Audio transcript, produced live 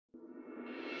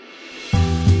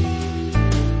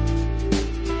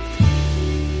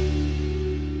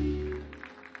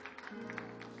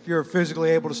you're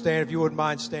physically able to stand, if you wouldn't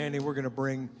mind standing, we're going to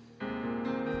bring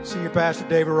Senior Pastor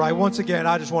David Wright. Once again,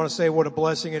 I just want to say what a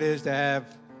blessing it is to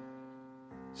have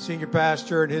Senior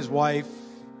Pastor and his wife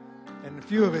and a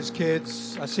few of his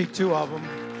kids. I see 2 of them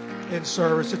in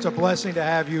service. It's a blessing to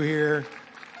have you here.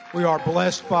 We are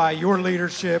blessed by your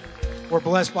leadership. We're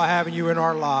blessed by having you in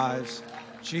our lives.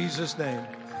 In Jesus' name.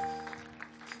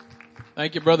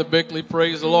 Thank you, Brother Bickley.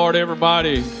 Praise the Lord,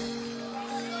 everybody.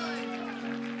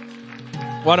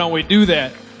 Why don't we do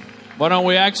that? Why don't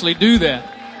we actually do that?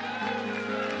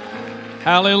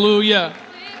 Hallelujah.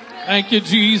 Thank you,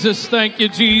 Jesus. Thank you,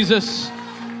 Jesus.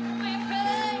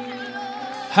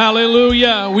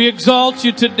 Hallelujah. We exalt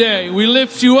you today. We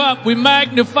lift you up. We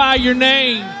magnify your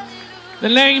name. The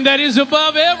name that is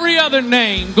above every other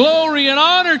name. Glory and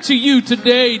honor to you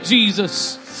today,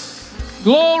 Jesus.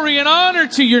 Glory and honor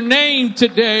to your name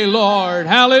today, Lord.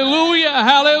 Hallelujah.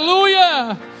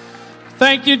 Hallelujah.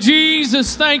 Thank you,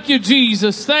 Jesus. Thank you,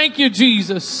 Jesus. Thank you,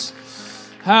 Jesus.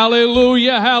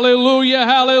 Hallelujah. Hallelujah.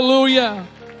 Hallelujah.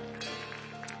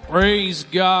 Praise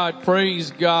God. Praise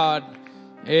God.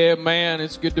 Amen.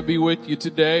 It's good to be with you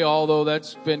today, although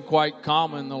that's been quite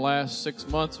common the last 6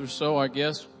 months or so, I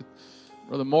guess, with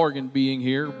Brother Morgan being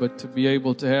here. But to be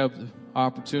able to have the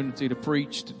opportunity to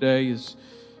preach today is,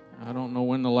 I don't know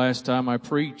when the last time I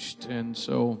preached, and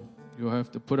so you'll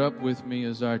have to put up with me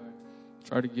as I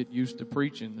try to get used to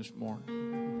preaching this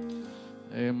morning.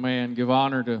 Amen. Give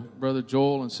honor to Brother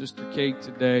Joel and Sister Kate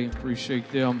today.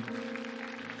 Appreciate them.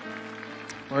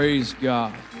 Praise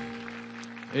God.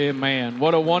 Amen.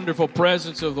 What a wonderful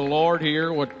presence of the Lord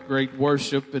here. What great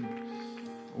worship. And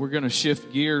we're going to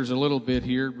shift gears a little bit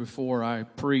here before I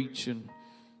preach. And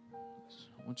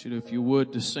I want you to, if you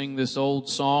would, to sing this old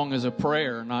song as a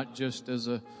prayer, not just as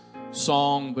a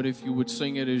song, but if you would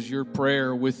sing it as your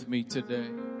prayer with me today.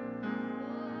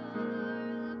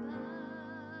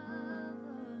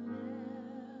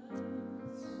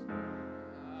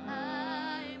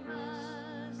 I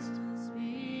must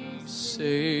be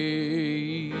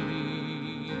saved,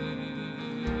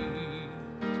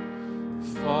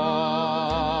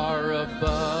 far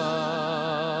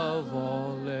above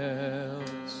all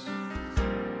else.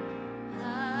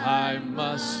 I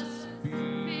must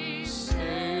be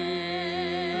saved.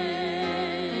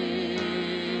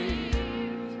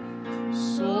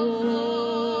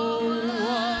 So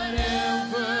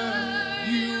whatever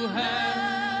you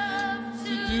have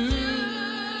to do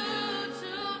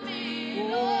to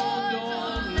me, oh,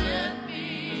 don't let me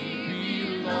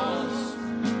be lost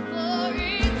for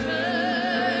eternity.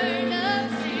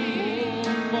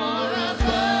 Oh, far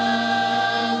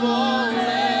above all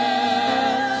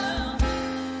else,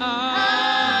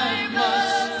 I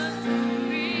must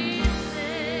be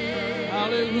saved.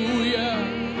 Hallelujah.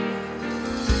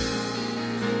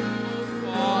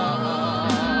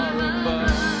 Far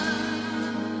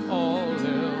above all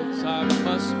else, I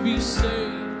must be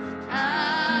saved.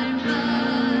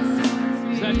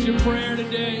 Is that your prayer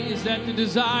today? Is that the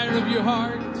desire of your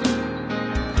heart?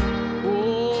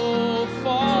 Oh,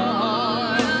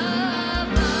 far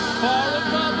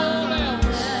above all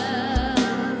else,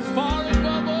 far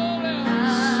above all else,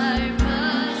 I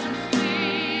must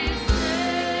be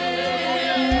saved.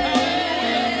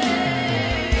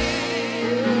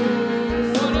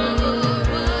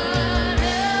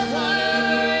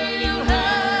 Whatever you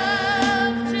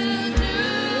have to do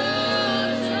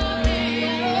to me,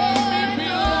 don't let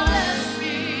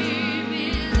me be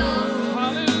lost.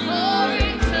 Hallelujah.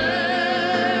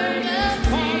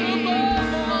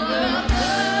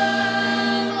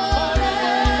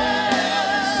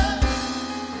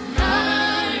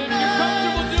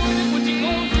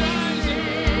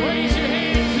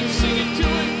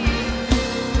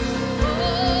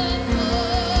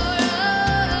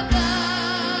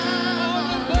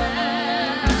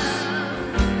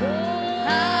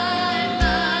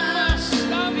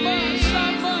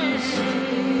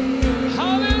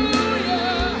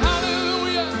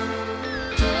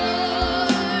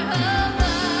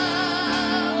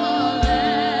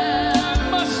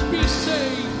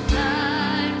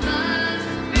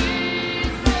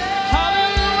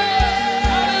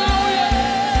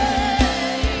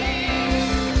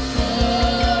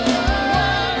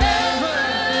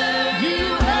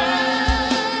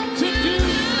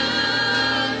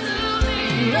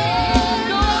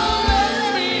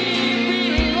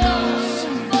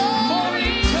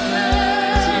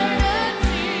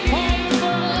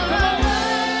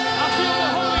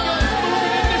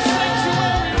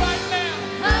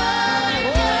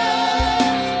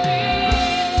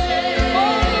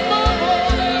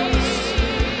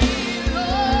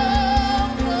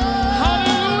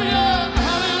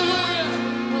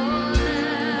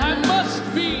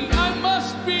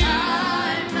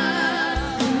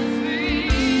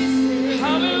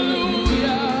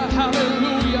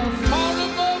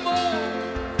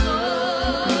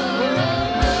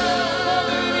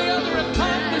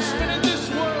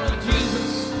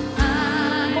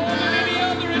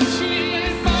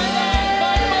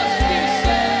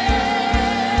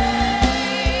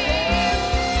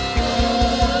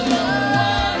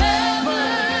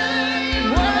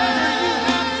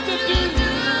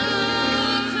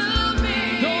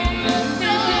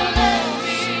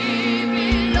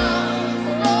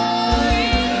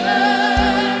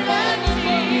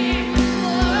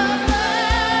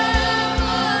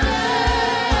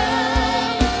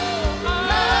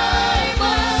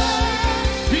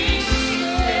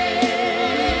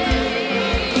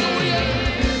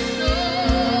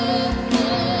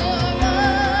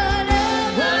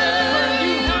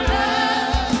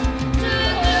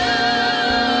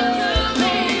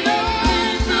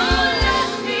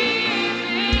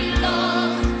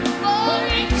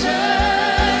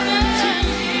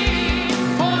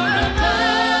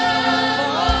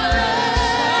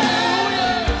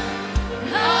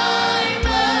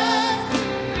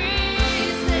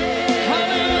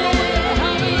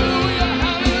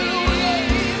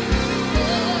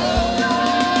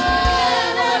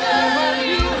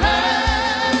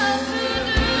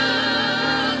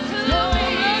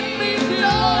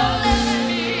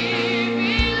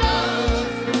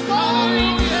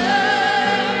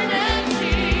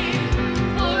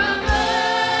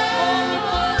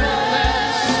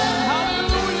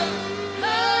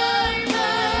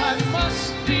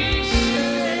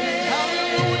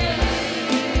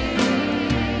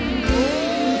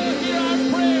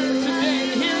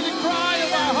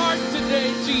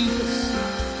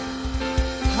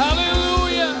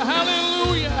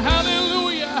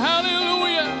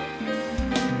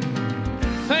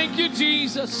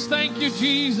 Jesus. Thank you,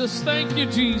 Jesus. Thank you,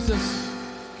 Jesus.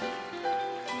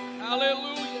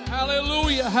 Hallelujah,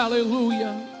 hallelujah,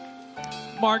 hallelujah.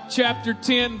 Mark chapter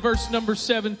 10, verse number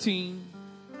 17.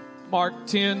 Mark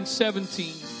 10,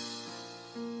 17.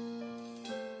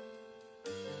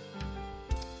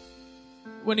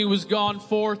 When he was gone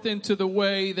forth into the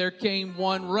way, there came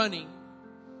one running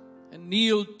and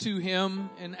kneeled to him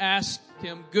and asked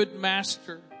him, Good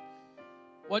master,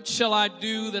 what shall I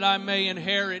do that I may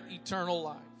inherit eternal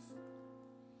life?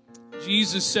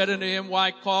 Jesus said unto him,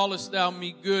 Why callest thou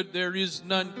me good? There is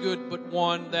none good but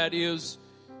one, that is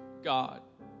God.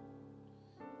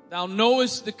 Thou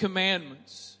knowest the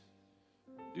commandments.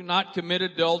 Do not commit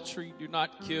adultery, do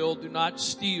not kill, do not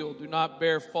steal, do not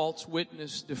bear false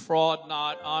witness, defraud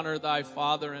not, honor thy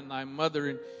father and thy mother.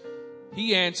 And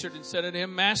he answered and said unto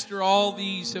him, Master, all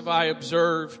these have I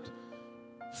observed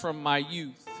from my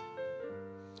youth.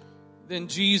 Then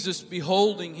Jesus,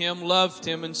 beholding him, loved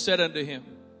him and said unto him,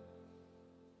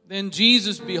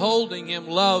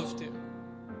 loved him.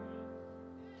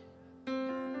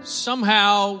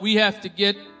 Somehow we have to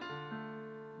get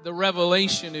the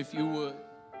revelation, if you would,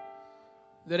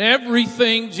 that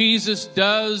everything Jesus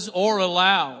does or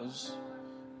allows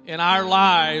in our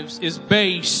lives is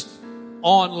based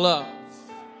on love.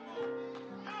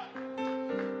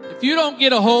 If you don't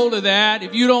get a hold of that,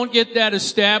 if you don't get that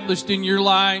established in your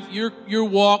life, your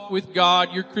walk with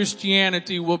God, your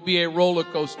Christianity will be a roller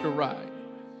coaster ride.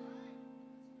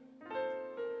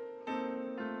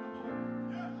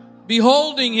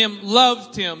 Beholding him,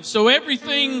 loved him. So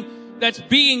everything that's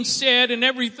being said and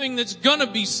everything that's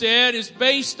gonna be said is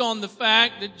based on the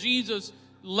fact that Jesus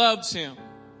loves him.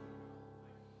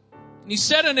 And he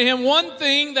said unto him, One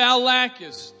thing thou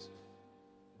lackest.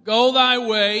 Go thy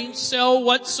way, sell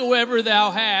whatsoever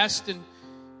thou hast, and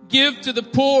give to the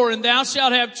poor, and thou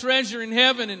shalt have treasure in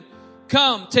heaven. And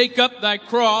come, take up thy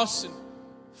cross and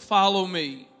follow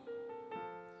me.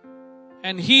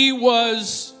 And he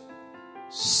was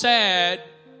sad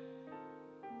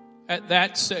at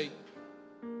that saying.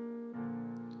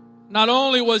 Not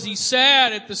only was he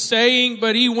sad at the saying,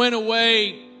 but he went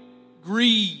away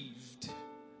grieved.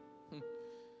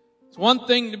 It's one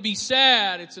thing to be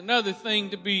sad. It's another thing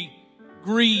to be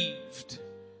grieved.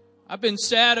 I've been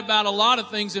sad about a lot of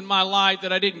things in my life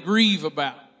that I didn't grieve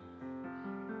about.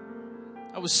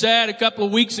 I was sad a couple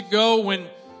of weeks ago when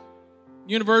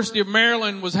University of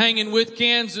Maryland was hanging with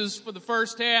Kansas for the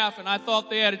first half, and I thought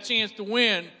they had a chance to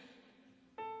win.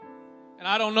 And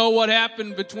I don't know what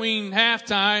happened between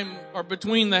halftime or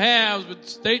between the halves, but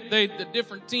the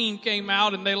different team came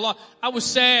out and they lost. I was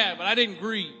sad, but I didn't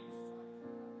grieve.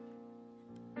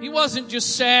 He wasn't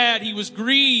just sad, he was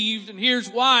grieved, and here's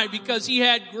why. Because he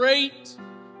had great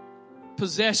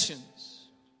possessions.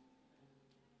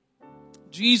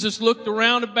 Jesus looked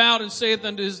around about and saith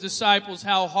unto his disciples,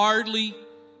 How hardly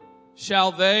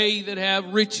shall they that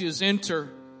have riches enter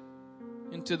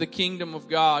into the kingdom of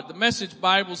God. The Message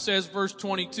Bible says, verse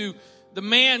 22, the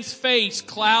man's face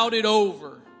clouded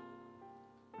over.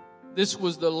 This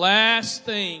was the last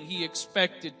thing he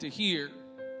expected to hear.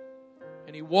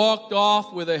 And he walked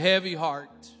off with a heavy heart.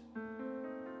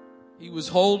 He was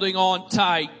holding on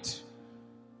tight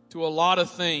to a lot of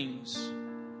things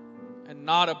and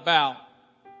not about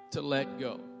to let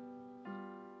go.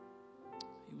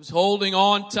 He was holding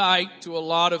on tight to a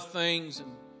lot of things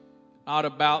and not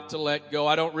about to let go.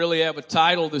 I don't really have a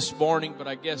title this morning, but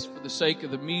I guess for the sake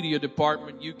of the media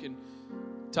department, you can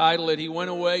title it, He Went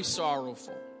Away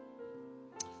Sorrowful.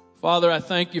 Father, I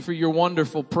thank you for your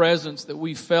wonderful presence that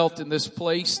we felt in this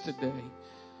place today.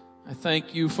 I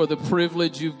thank you for the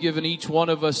privilege you've given each one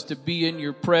of us to be in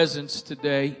your presence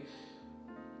today.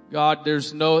 God,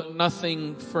 there's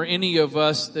nothing for any of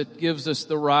us that gives us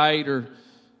the right or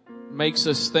makes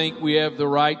us think we have the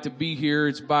right to be here.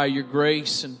 It's by your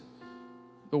grace and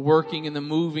the working and the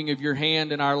moving of your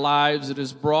hand in our lives that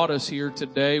has brought us here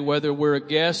today. Whether we're a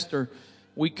guest or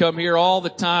we come here all the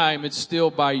time, it's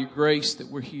still by your grace that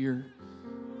we're here.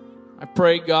 I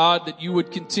pray, God, that you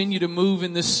would continue to move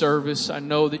in this service. I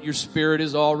know that your Spirit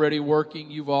is already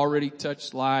working. You've already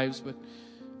touched lives, but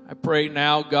I pray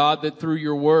now, God, that through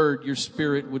your word, your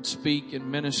Spirit would speak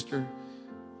and minister.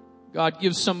 God,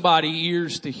 give somebody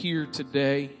ears to hear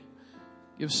today.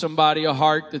 Give somebody a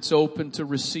heart that's open to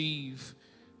receive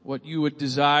what you would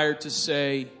desire to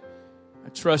say. I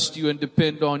trust you and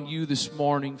depend on you this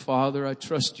morning, Father. I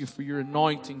trust you for your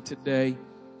anointing today.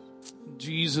 In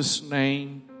Jesus'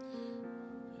 name,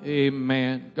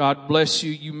 amen. God bless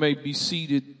you. You may be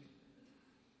seated.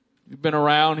 If you've been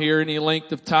around here any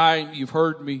length of time, you've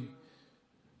heard me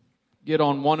get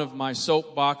on one of my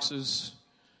soapboxes.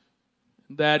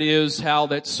 That is how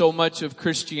that so much of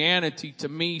Christianity to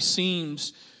me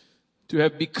seems to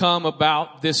have become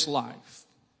about this life.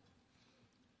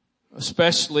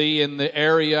 Especially in the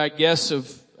area, I guess,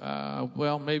 of,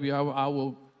 maybe I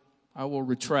will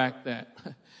retract that.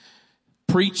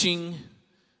 Preaching,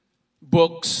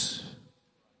 books,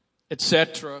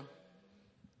 etc.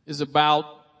 is about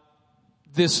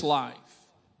this life.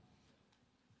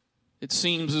 It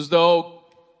seems as though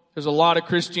there's a lot of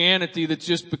Christianity that's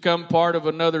just become part of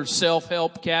another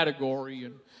self-help category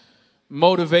and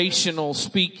motivational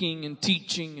speaking and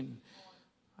teaching. And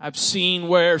I've seen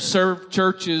where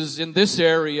churches in this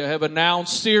area have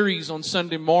announced series on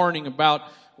Sunday morning about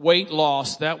weight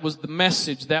loss. That was the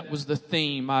message. That was the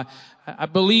theme. I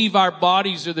believe our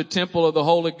bodies are the temple of the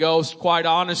Holy Ghost. Quite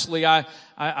honestly,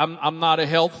 I'm not a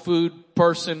health food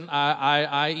person.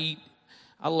 I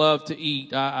love to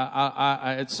eat.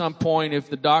 I at some point, if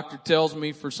the doctor tells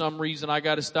me for some reason I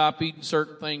got to stop eating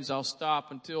certain things, I'll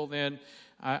stop. Until then,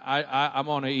 I'm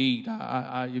going to eat.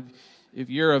 If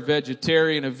you're a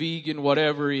vegetarian, a vegan,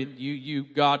 whatever, you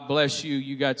God bless you.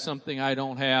 You got something I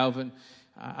don't have, and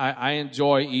I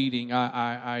enjoy eating.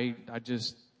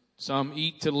 Some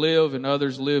eat to live, and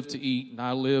others live to eat, and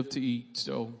I live to eat.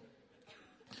 So,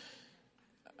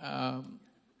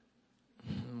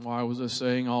 why was I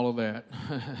saying all of that?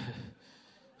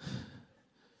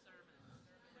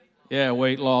 Yeah,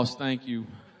 weight loss, thank you.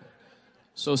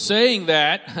 So saying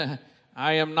that,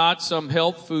 I am not some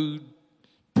health food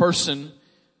person.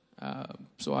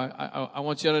 So I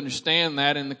want you to understand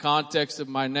that in the context of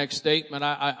my next statement.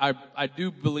 I do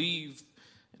believe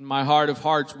in my heart of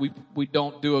hearts we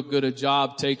don't do a good a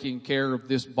job taking care of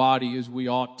this body as we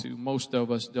ought to. Most of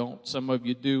us don't. Some of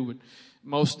you do, but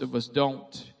most of us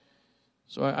don't.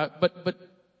 So but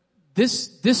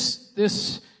this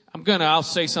I'll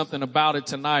say something about it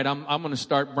tonight. I'm going to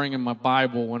start bringing my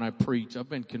Bible when I preach. I've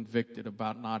been convicted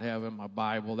about not having my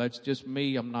Bible. That's just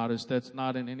me. That's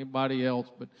not in anybody else,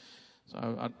 but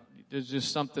there's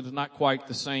just something that's not quite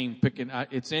the same.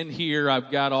 It's in here. I've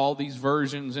got all these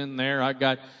versions in there.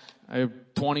 I have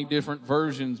 20 different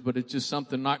versions, but it's just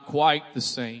something not quite the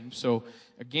same. So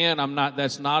again,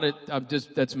 that's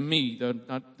me.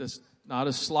 That's not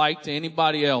a slight to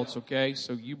anybody else, okay?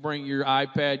 So you bring your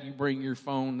iPad, you bring your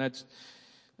phone. That's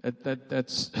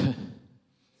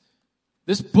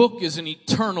This book is an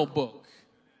eternal book.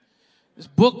 This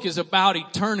book is about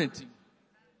eternity.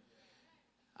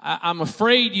 I'm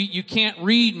afraid you can't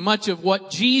read much of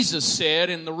what Jesus said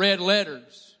in the red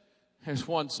letters. There's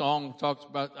one song that talks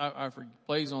about,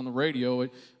 plays on the radio,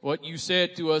 what you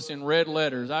said to us in red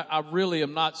letters. I really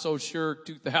am not so sure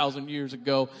 2,000 years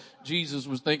ago Jesus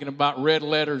was thinking about red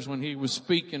letters when he was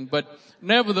speaking. But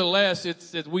nevertheless,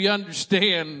 we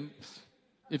understand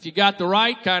if you got the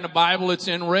right kind of Bible, it's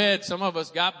in red. Some of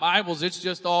us got Bibles, it's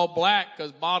just all black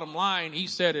because bottom line, he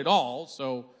said it all.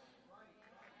 So,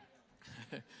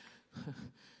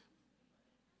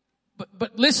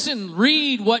 But listen,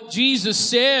 read what Jesus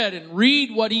said and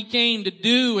read what he came to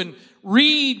do and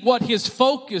read what his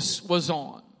focus was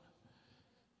on.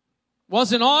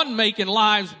 Wasn't on making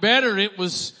lives better. It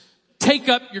was take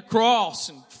up your cross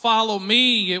and follow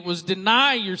me. It was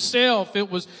deny yourself.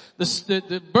 It was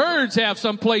the birds have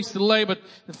some place to lay, but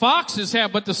the foxes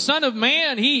have. But the Son of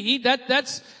Man,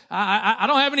 I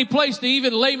don't have any place to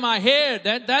even lay my head.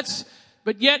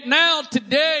 But yet now,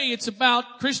 today, it's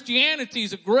about Christianity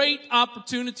is a great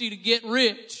opportunity to get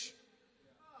rich.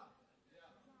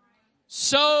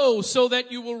 Sow so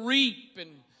that you will reap. And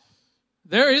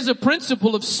there is a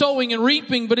principle of sowing and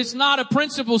reaping, but it's not a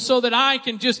principle so that I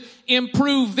can just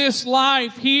improve this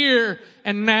life here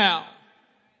and now.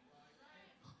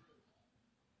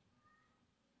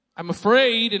 I'm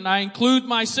afraid, and I include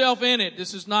myself in it,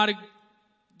 this is not a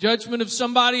judgment of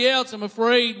somebody else. I'm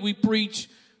afraid we preach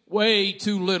way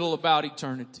too little about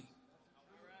eternity.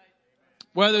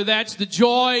 Whether that's the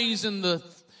joys and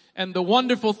the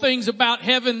wonderful things about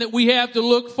heaven that we have to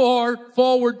look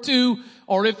forward to,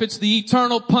 or if it's the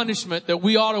eternal punishment that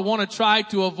we ought to want to try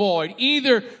to avoid.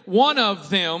 Either one of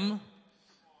them,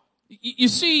 you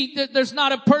see that there's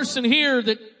not a person here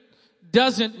that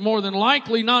doesn't, more than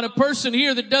likely, not a person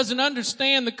here that doesn't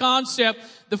understand the concept.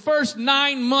 The first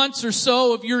 9 months or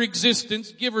so of your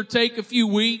existence, give or take a few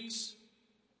weeks,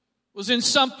 was in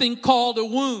something called a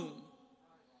womb.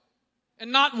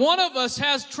 And not one of us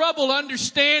has trouble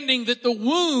understanding that the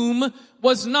womb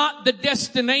was not the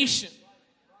destination.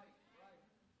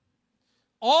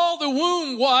 All the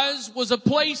womb was a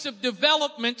place of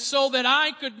development so that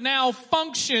I could now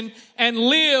function and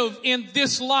live in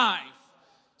this life.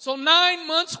 So 9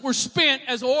 months were spent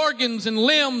as organs and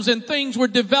limbs and things were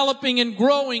developing and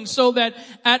growing so that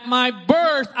at my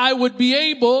birth I would be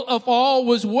able, if all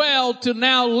was well, to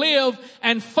now live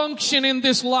and function in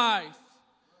this life.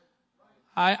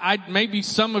 Maybe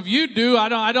some of you do.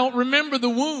 I don't remember the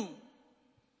womb.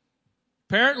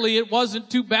 Apparently it wasn't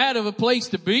too bad of a place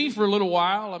to be for a little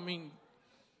while. I mean,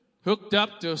 hooked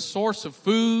up to a source of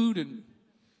food and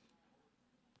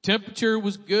temperature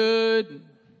was good.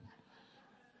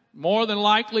 More than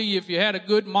likely, if you had a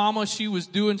good mama, she was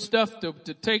doing stuff to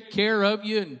take care of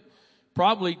you. And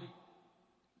probably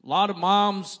a lot of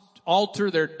moms alter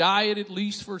their diet at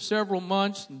least for several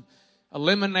months and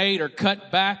eliminate or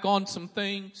cut back on some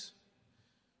things.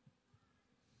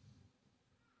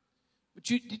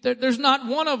 But there's not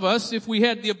one of us, if we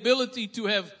had the ability to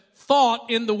have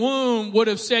thought in the womb, would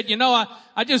have said,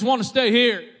 I just want to stay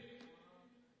here.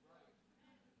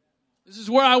 This is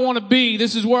where I want to be.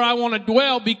 This is where I want to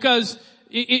dwell, because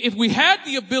if we had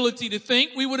the ability to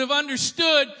think, we would have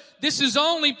understood this is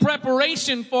only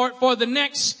preparation for the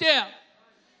next step.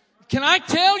 Can I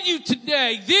tell you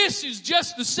today, this is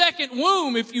just the second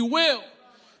womb, if you will.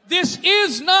 This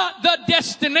is not the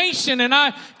destination. And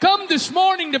I come this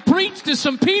morning to preach to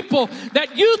some people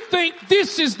that you think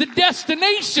this is the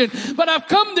destination. But I've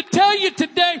come to tell you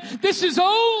today, this is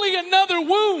only another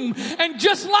womb. And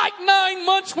just like 9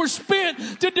 months were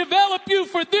spent to develop you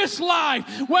for this life,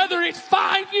 whether it's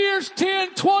 5 years,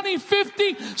 10, 20,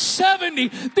 50, 70,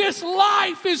 this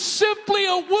life is simply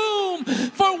a womb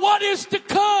for what is to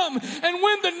come. And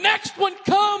when the next one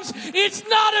comes, it's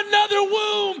not another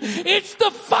womb. It's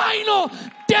the final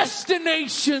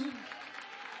destination.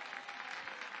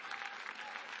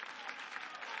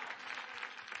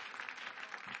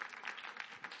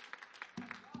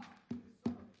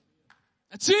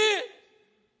 That's it.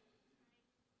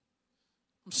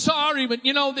 I'm sorry, but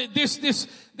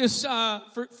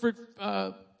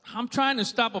I'm trying to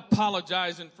stop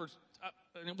apologizing for.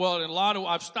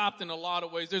 I've stopped in a lot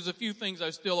of ways. There's a few things I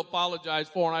still apologize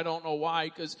for, and I don't know why,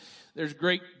 because there's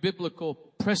great biblical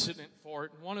precedent for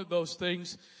it. And one of those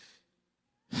things,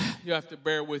 you have to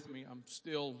bear with me. I'm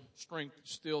still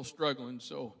struggling,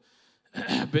 so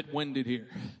a bit winded here.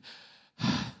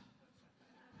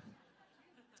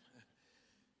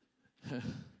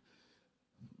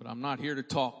 But I'm not here to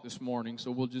talk this morning,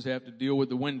 so we'll just have to deal with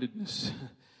the windedness.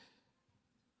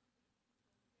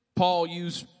 Paul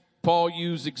used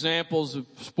examples of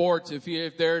sports. If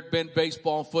there had been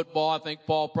baseball and football, I think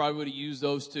Paul probably would have used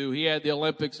those too. He had the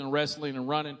Olympics and wrestling and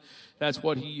running. That's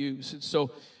what he used. And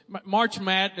so March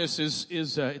Madness is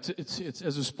it's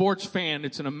as a sports fan,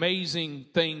 it's an amazing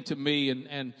thing to me,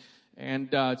 and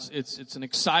it's an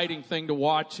exciting thing to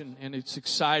watch, and it's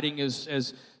exciting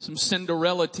as some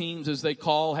Cinderella teams, as they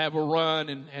call, have a run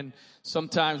and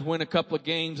sometimes win a couple of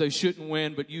games they shouldn't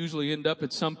win, but usually end up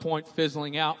at some point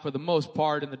fizzling out for the most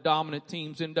part, and the dominant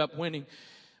teams end up winning.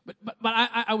 But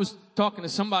I was talking to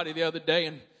somebody the other day,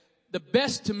 and the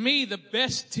best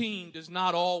team does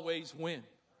not always win.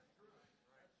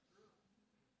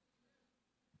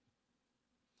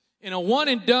 In a one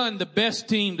and done, the best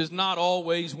team does not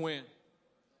always win.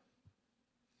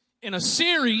 In a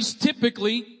series,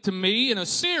 typically, to me,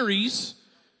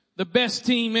 the best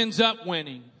team ends up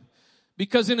winning.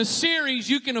 Because in a series,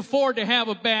 you can afford to have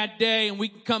a bad day and we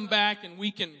can come back and we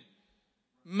can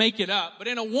make it up. But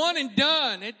in a one and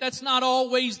done, that's not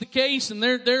always the case. And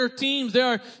there are teams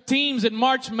in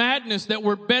March Madness that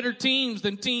were better teams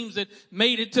than teams that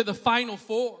made it to the Final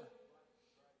Four.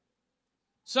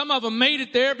 Some of them made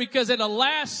it there because at a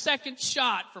last second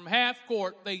shot from half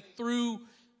court, they threw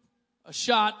a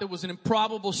shot that was an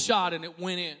improbable shot and it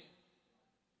went in.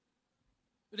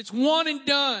 But it's one and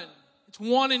done. It's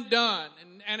one and done.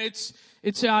 And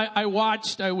I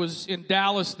was in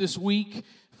Dallas this week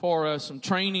for some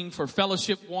training for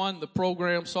Fellowship One,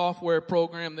 the software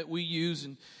program that we use.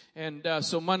 And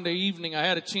so Monday evening I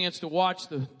had a chance to watch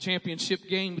the championship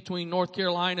game between North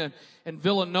Carolina and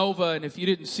Villanova. And if you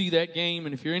didn't see that game,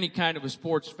 and if you're any kind of a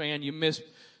sports fan, you missed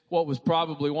what was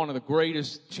probably one of the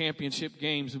greatest championship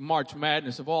games of March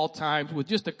Madness of all time. With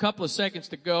just a couple of seconds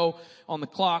to go on the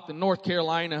clock,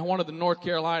 one of the North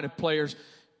Carolina players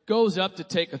goes up to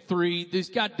take a three. He's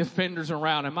got defenders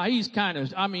around him. He's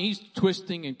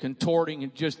twisting and contorting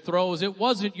and just throws. It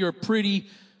wasn't your pretty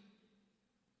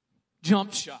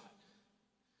jump shot.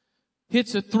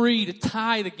 Hits a three to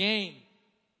tie the game.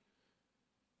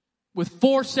 With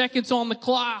 4 seconds on the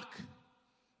clock,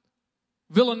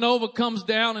 Villanova comes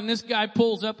down and this guy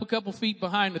pulls up a couple feet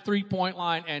behind the 3-point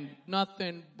line and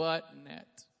nothing but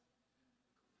net.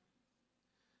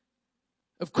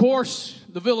 Of course,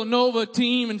 the Villanova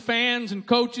team and fans and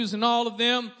coaches and all of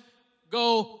them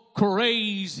go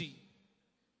crazy.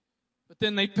 But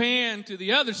then they pan to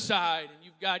the other side, and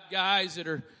you've got guys that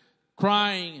are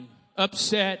crying and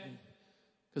upset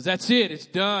because that's it. It's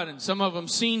done. And some of them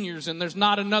seniors, and there's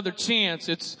not another chance.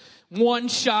 It's one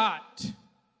shot. It's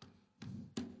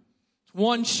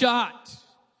one shot.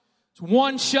 It's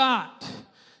one shot.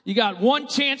 You got one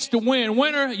chance to win.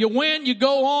 Winner, you win, you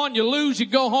go on. You lose, you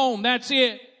go home. That's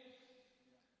it.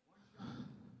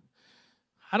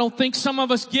 I don't think some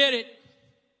of us get it.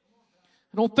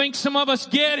 I don't think some of us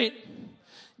get it.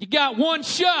 You got one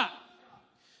shot.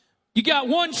 You got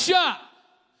one shot.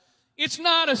 It's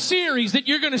not a series that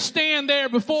you're going to stand there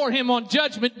before him on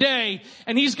Judgment Day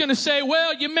and he's going to say,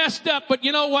 well, you messed up, but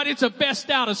you know what? It's a best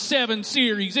out of 7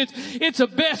 series. It's a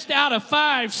best out of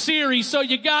 5 series. So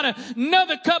you got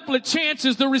another couple of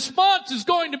chances. The response is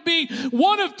going to be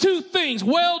one of 2 things.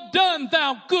 Well done,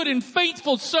 thou good and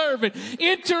faithful servant.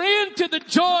 Enter into the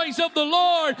joys of the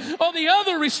Lord. Or the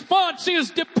other response is,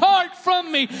 depart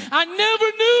from me. I never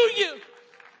knew you.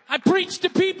 I preach to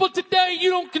people today, you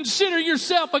don't consider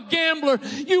yourself a gambler.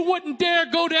 You wouldn't dare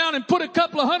go down and put a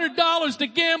couple of $100 to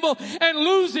gamble and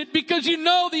lose it because you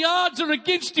know the odds are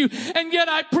against you. And yet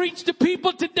I preach to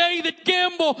people today that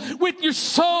gamble with your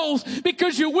souls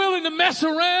because you're willing to mess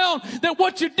around, that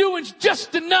what you're doing is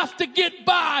just enough to get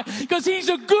by, because he's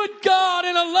a good God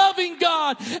and a loving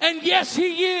God. And yes,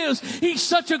 he is. He's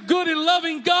such a good and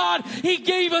loving God. He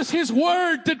gave us his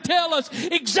word to tell us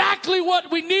exactly what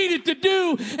we needed to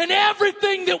do and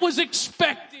everything that was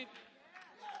expected.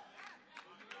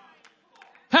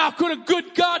 How could a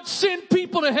good God send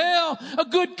people to hell? A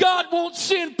good God won't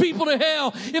send people to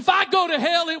hell. If I go to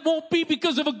hell, it won't be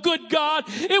because of a good God.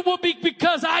 It will be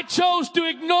because I chose to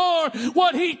ignore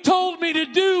what he told me to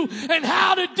do and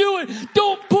how to do it.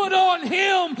 Don't put on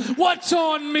him what's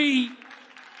on me.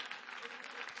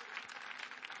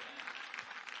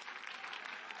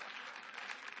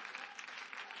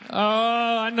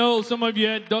 I know some of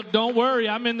you, don't worry.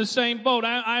 I'm in the same boat.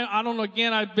 I don't know.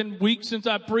 Again, I've been weeks since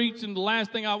I preached, and the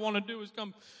last thing I want to do is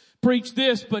come preach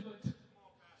this, but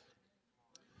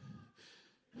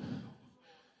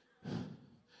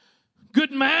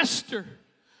good master,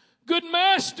 what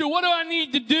do I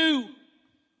need to do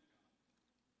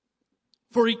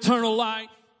for eternal life?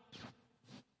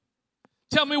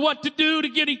 Tell me what to do to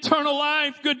get eternal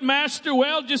life, good master.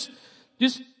 Well, just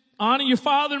honor your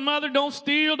father and mother. Don't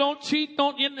steal. Don't cheat.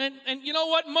 And you know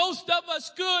what? Most of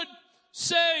us could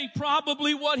say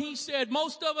probably what he said.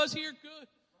 Most of us here could.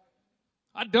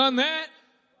 I've done that.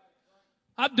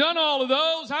 I've done all of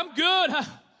those. I'm good.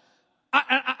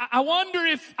 I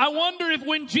wonder if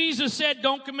when Jesus said,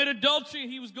 "Don't commit adultery,"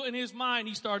 he was in his mind.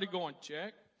 He started going,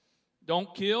 check.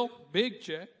 Don't kill. Big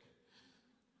check.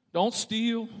 Don't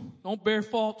steal. Don't bear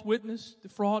false witness.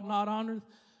 Defraud not, honor.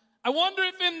 I wonder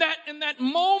if in that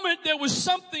moment there was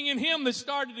something in him that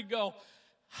started to go,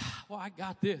 well, I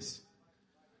got this.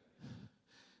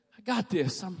 We're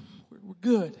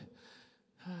good.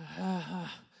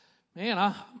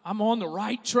 Man, I'm on the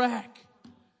right track.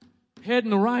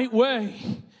 Heading the right way.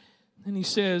 And he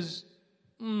says,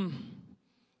 one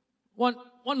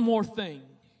more thing.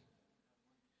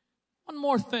 One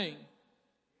more thing.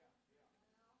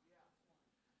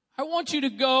 I want you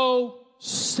to go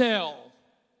sell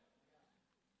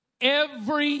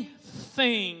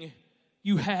everything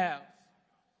you have.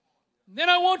 And then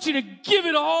I want you to give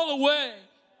it all away.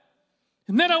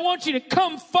 And then I want you to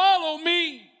come follow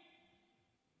me.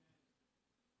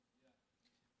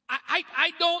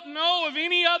 I don't know of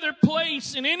any other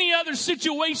place, in any other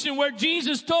situation where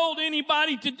Jesus told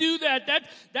anybody to do that.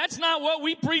 That's not what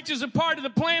we preach as a part of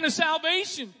the plan of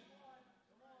salvation.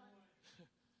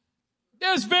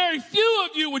 There's very few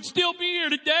of you would still be here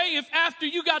today if after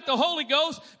you got the Holy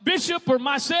Ghost, Bishop or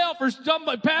myself or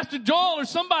somebody, Pastor Joel or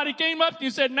somebody came up to you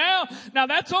and said, now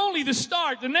that's only the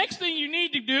start. The next thing you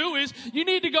need to do is you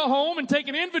need to go home and take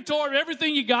an inventory of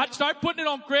everything you got, start putting it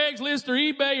on Craigslist or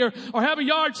eBay or have a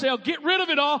yard sale, get rid of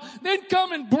it all, then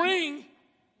come and bring.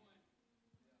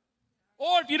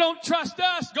 Or if you don't trust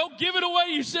us, go give it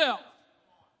away yourself.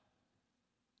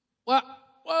 Well,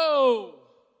 whoa.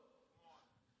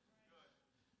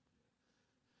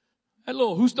 That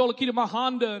little who stole a key to my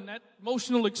Honda and that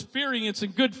emotional experience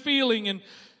and good feeling and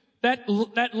that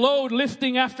load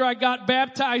lifting after I got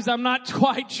baptized, I'm not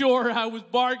quite sure I was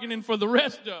bargaining for the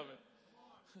rest of it.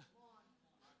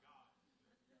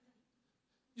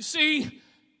 You see,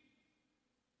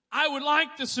 I would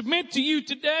like to submit to you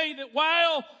today that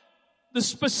while the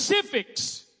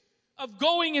specifics of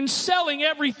going and selling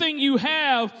everything you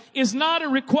have is not a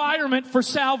requirement for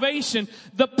salvation.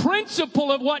 The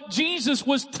principle of what Jesus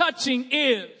was touching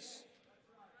is.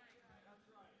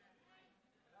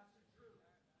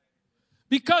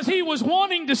 Because he was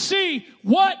wanting to see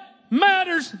what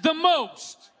matters the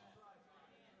most.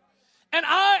 And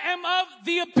I am of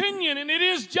the opinion, and it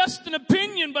is just an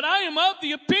opinion, but I am of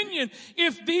the opinion,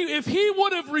 if he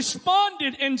would have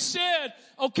responded and said,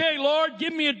 okay, Lord,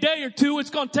 give me a day or two. It's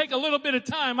going to take a little bit of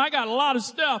time. I got a lot of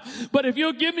stuff. But if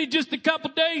you'll give me just a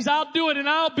couple days, I'll do it and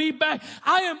I'll be back.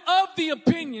 I am of the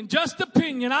opinion, just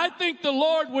opinion. I think the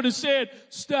Lord would have said,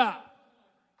 stop.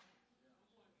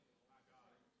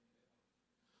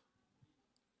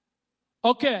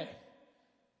 Okay.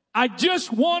 I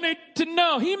just wanted to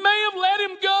know. He may have let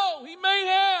him go. He may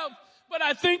have. But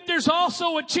I think there's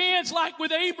also a chance, like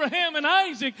with Abraham and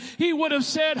Isaac, he would have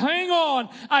said, hang on,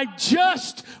 I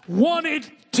just wanted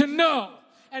to know.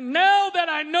 And now that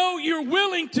I know you're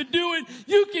willing to do it,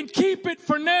 you can keep it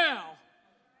for now.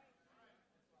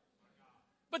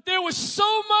 But there was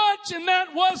so much, and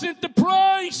that wasn't the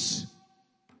price.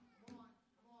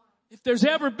 If there's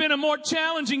ever been a more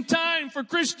challenging time for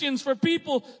Christians, for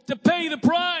people to pay the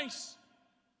price.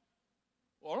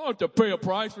 Well, I don't have to pay a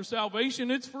price for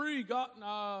salvation. It's free. God,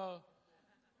 nah.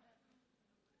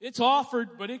 It's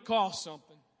offered, but it costs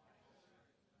something.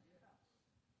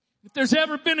 If there's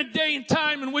ever been a day and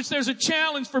time in which there's a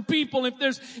challenge for people, if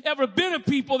there's ever been a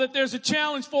people that there's a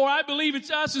challenge for, I believe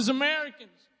it's us as Americans.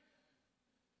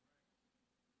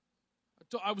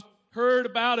 I heard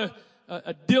about a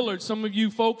Dillard, some of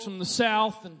you folks from the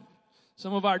South and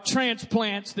some of our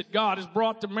transplants that God has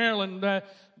brought to Maryland,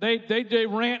 they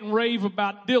rant and rave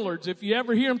about Dillards. If you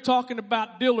ever hear them talking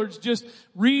about Dillards, just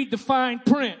read the fine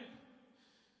print.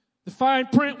 The fine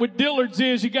print with Dillards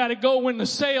is you got to go when the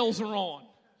sales are on.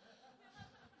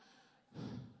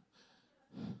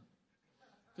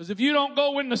 Because if you don't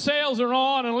go when the sales are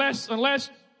on, unless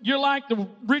you're like the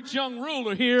rich young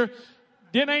ruler here,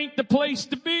 that ain't the place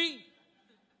to be.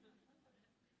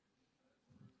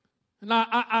 And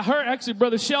I heard, actually,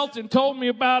 Brother Shelton told me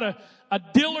about a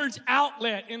Dillard's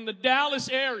outlet in the Dallas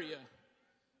area.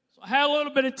 So I had a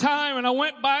little bit of time, and I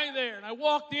went by there, and I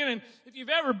walked in, and if you've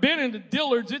ever been into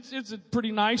Dillard's, it's a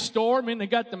pretty nice store. I mean, they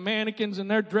got the mannequins, and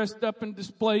they're dressed up in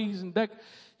displays and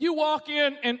you walk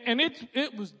in, and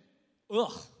it was,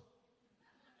 ugh.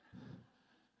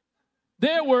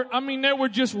 There were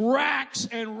just racks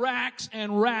and racks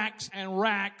and racks and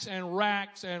racks and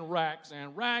racks and racks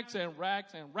and racks and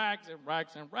racks and racks and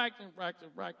racks and racks and racks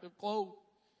and racks of clothes.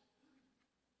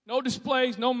 No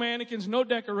displays, no mannequins, no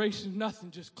decorations, nothing,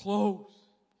 just clothes.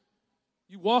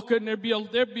 You walk in, there'd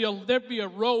be a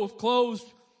row of clothes,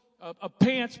 of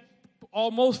pants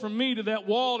almost from me to that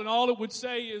wall, and all it would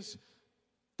say is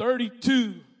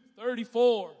 32,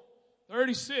 34,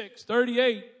 36,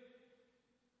 38.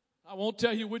 I won't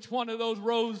tell you which one of those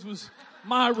rows was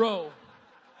my row.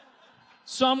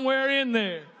 Somewhere in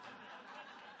there.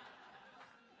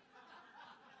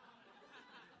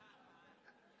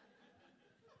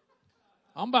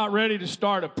 I'm about ready to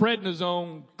start a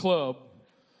prednisone club.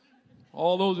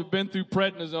 All those who've been through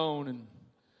prednisone and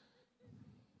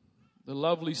the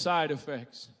lovely side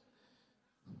effects.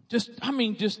 You're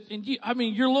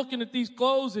looking at these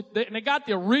clothes and they got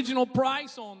the original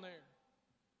price on there.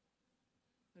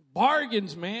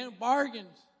 Bargains, man,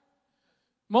 bargains.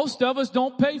 Most of us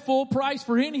don't pay full price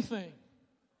for anything.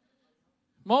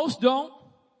 Most don't.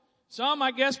 Some,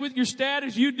 I guess, with your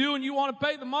status, you do, and you want to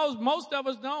pay the most. Most of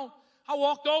us don't. I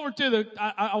walked over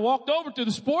to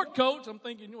the sport coats. I'm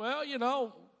thinking,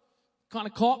 well, kind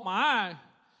of caught my eye.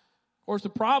 Of course, the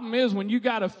problem is when you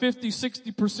got a 50,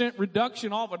 60%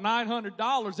 reduction off of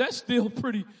 $900, that's still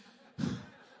pretty.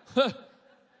 I'm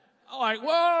like,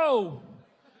 whoa.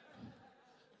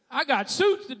 I got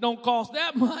suits that don't cost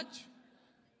that much.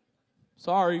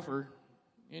 Sorry for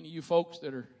any of you folks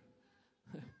that are.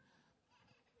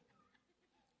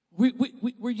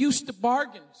 We're used to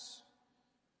bargains.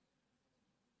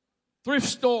 Thrift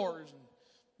stores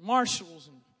and Marshalls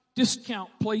and discount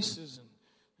places. And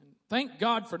thank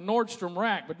God for Nordstrom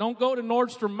Rack. But don't go to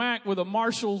Nordstrom Rack with a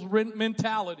Marshall's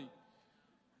mentality.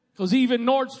 Because even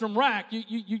Nordstrom Rack,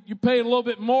 you pay a little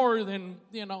bit more than,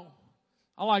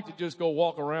 I like to just go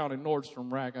walk around in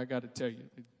Nordstrom Rack, I got to tell you.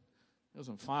 There's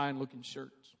some fine-looking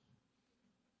shirts.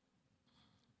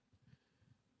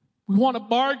 We want to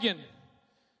bargain.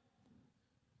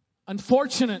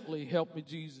 Unfortunately, help me,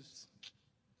 Jesus.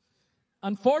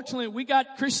 Unfortunately, we got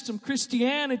some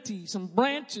Christianity, some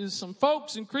branches, some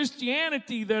folks in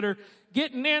Christianity that are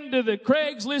getting into the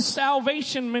Craigslist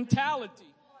salvation mentality.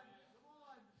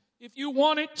 If you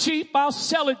want it cheap, I'll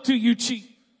sell it to you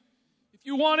cheap. If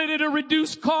you want it at a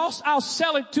reduced cost, I'll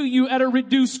sell it to you at a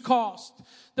reduced cost.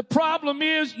 The problem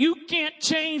is you can't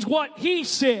change what he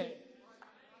said.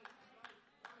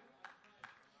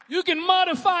 You can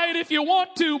modify it if you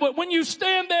want to, but when you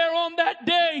stand there on that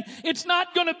day, it's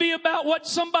not going to be about what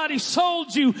somebody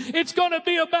sold you. It's going to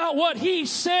be about what he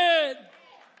said.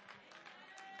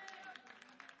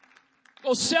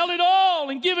 Go sell it all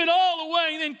and give it all away,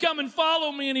 and then come and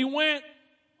follow me. And he went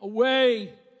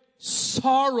away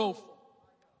sorrowful.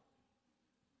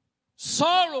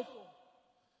 Sorrowful.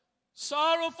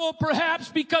 Sorrowful perhaps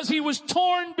because he was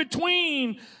torn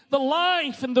between the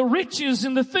life and the riches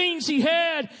and the things he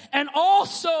had, and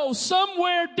also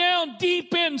somewhere down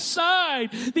deep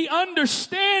inside the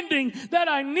understanding that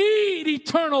I need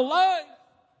eternal life.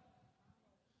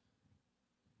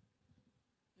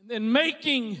 And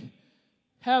then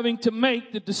having to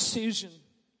make the decision.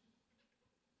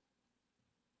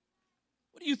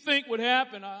 What do you think would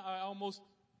happen? I almost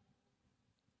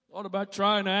thought about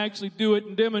trying to actually do it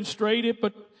and demonstrate it,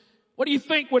 but what do you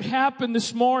think would happen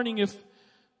this morning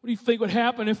what do you think would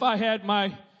happen if I had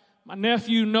my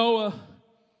nephew Noah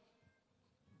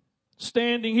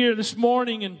standing here this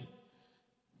morning, and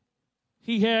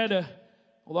he had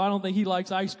although I don't think he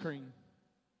likes ice cream.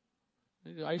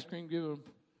 Maybe ice cream give him,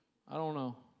 I don't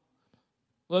know.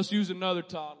 Let's use another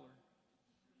toddler.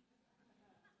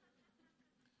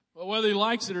 But whether he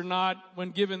likes it or not,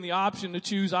 when given the option to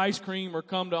choose ice cream or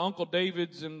come to Uncle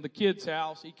David's and the kid's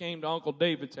house, he came to Uncle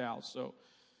David's house. So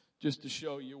just to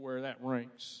show you where that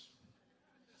ranks.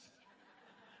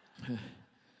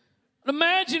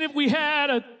 Imagine if we had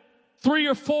a 3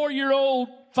 or 4 year old,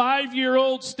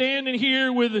 5-year-old standing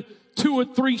here with 2 or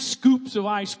 3 scoops of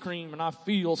ice cream, and I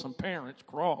feel some parents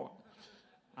crawling.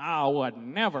 I would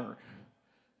never.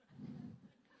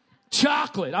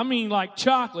 Chocolate. I mean like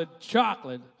chocolate.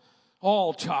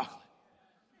 All chocolate.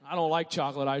 I don't like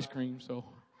chocolate ice cream, so.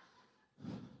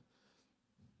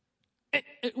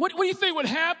 What do you think would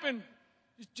happen?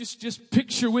 Just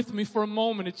picture with me for a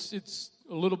moment. It's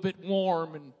a little bit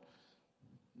warm, and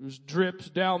there's drips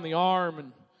down the arm,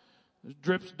 and there's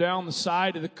drips down the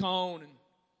side of the cone, and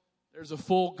there's a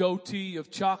full goatee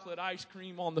of chocolate ice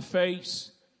cream on the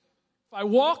face. If I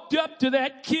walked up to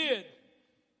that kid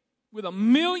with $1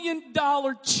 million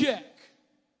check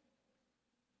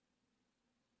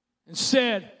and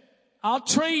said, I'll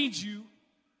trade you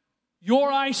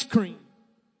your ice cream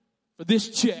for this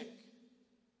check.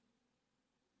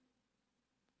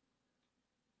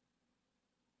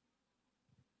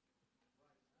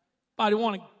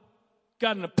 Anybody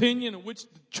got an opinion of which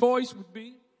the choice would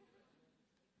be?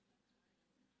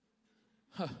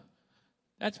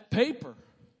 That's paper.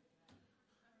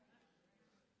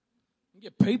 You can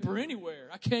get paper anywhere.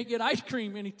 I can't get ice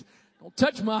cream don't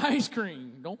touch my ice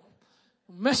cream. Don't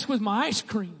mess with my ice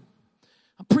cream.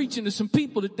 I'm preaching to some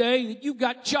people today that you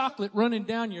got chocolate running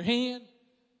down your hand.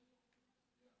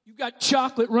 You got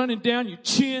chocolate running down your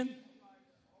chin.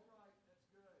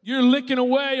 You're licking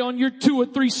away on your 2 or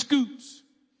 3 scoops.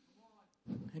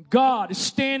 And God is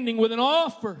standing with an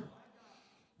offer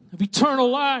of eternal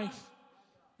life.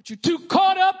 But you're too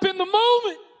caught up in the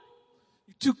moment.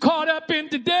 You're too caught up in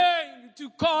today. You're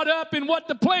too caught up in what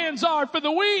the plans are for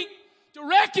the week to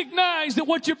recognize that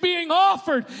what you're being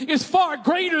offered is far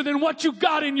greater than what you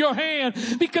got in your hand,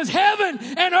 because heaven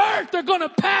and earth are going to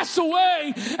pass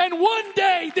away, and one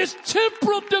day this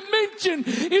temporal dimension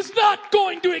is not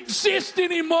going to exist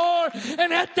anymore,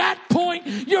 and at that point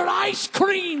your ice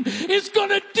cream is going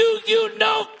to do you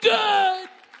no good.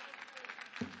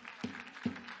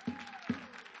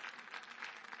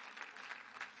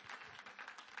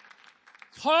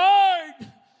 It's hard.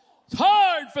 It's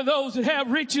hard for those that have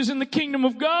riches in the kingdom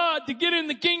of God to get in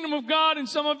the kingdom of God. And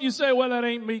some of you say, well, that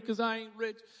ain't me because I ain't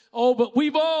rich. Oh, but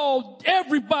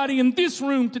everybody in this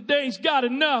room today's got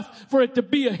enough for it to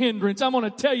be a hindrance. I'm going to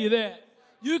tell you that.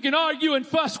 You can argue and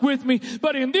fuss with me,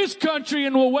 but in this country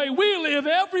and the way we live,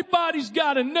 everybody's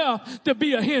got enough to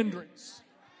be a hindrance.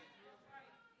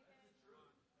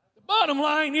 The bottom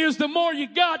line is the more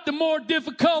you got, the more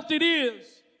difficult it is.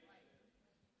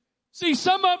 See,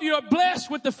 some of you are blessed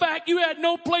with the fact you had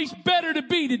no place better to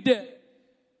be today.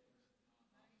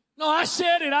 No, I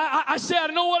said it. I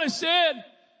know what I said.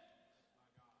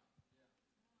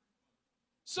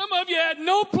 Some of you had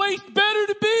no place better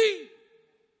to be.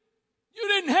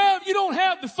 You don't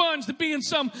have the funds to be in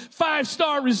some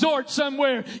 5-star resort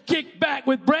somewhere, kicked back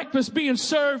with breakfast being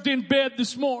served in bed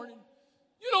this morning.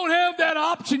 You don't have that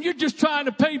option. You're just trying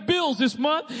to pay bills this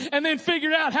month and then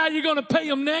figure out how you're going to pay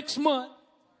them next month.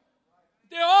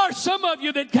 There are some of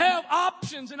you that have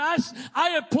options, and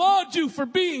I applaud you for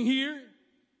being here.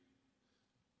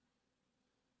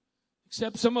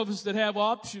 Except some of us that have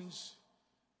options,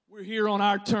 we're here on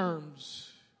our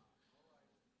terms.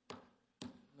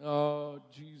 Oh,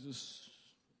 Jesus.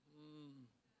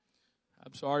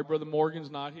 I'm sorry, Brother Morgan's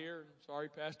not here. Sorry,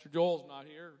 Pastor Joel's not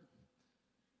here.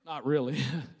 Not really.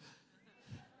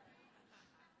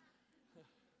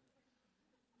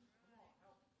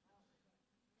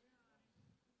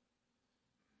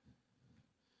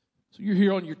 So you're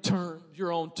here on your terms,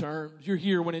 your own terms. You're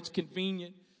here when it's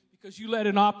convenient because you let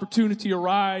an opportunity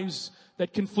arise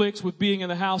that conflicts with being in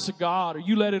the house of God, or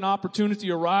you let an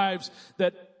opportunity arise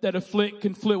that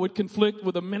would conflict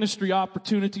with a ministry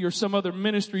opportunity or some other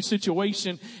ministry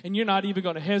situation, and you're not even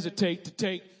going to hesitate to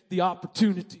take the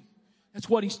opportunity. That's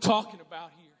what he's talking about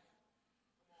here.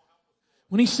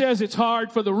 When he says it's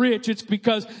hard for the rich, it's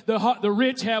because the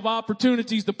rich have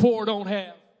opportunities the poor don't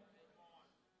have.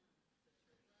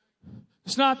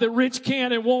 It's not that rich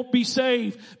can and won't be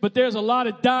saved, but there's a lot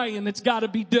of dying that's got to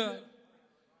be done.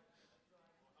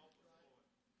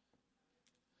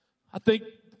 I think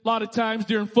a lot of times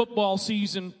during football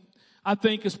season, I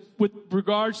think it's with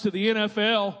regards to the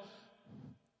NFL,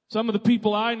 some of the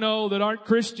people I know that aren't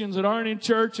Christians, that aren't in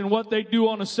church, and what they do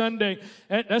on a Sunday,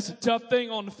 that's a tough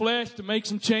thing on the flesh to make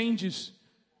some changes.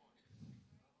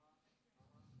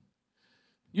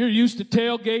 You're used to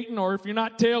tailgating, or if you're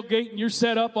not tailgating, you're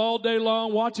set up all day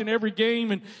long watching every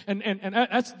game,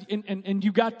 and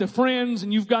you got the friends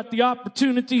and you've got the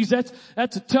opportunities. That's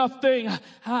a tough thing.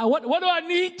 What do I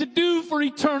need to do for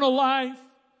eternal life?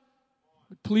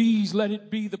 But please let it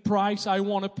be the price I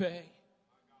want to pay.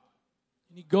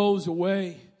 And he goes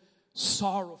away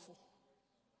sorrowful,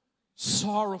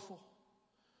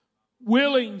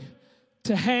 willing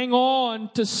to hang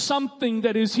on to something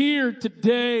that is here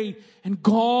today and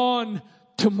gone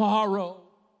tomorrow.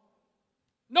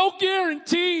 No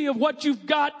guarantee of what you've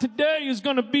got today is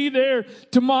going to be there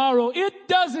tomorrow. It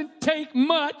doesn't take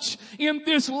much in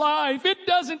this life. It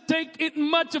doesn't take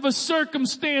much of a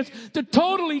circumstance to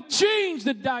totally change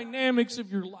the dynamics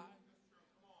of your life.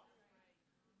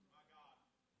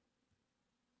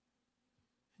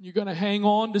 You're going to hang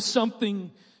on to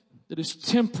something that is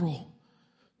temporal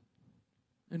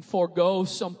and forego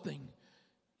something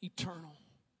eternal.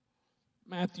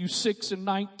 Matthew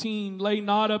 6:19, lay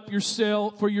not up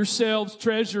for yourselves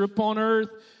treasure upon earth,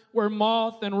 where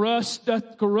moth and rust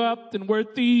doth corrupt, and where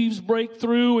thieves break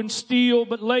through and steal,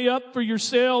 but lay up for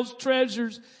yourselves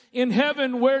treasures in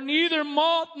heaven, where neither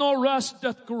moth nor rust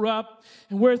doth corrupt,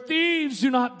 and where thieves do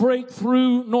not break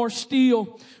through nor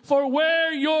steal. For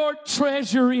where your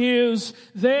treasure is,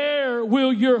 there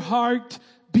will your heart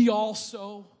be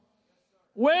also.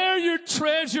 Where your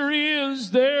treasure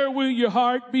is, there will your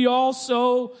heart be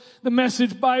also. The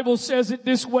Message Bible says it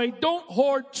this way: don't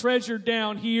hoard treasure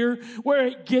down here where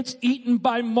it gets eaten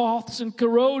by moths and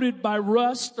corroded by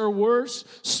rust, or worse,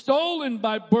 stolen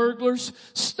by burglars.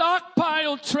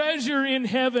 Stockpile treasure in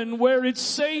heaven where it's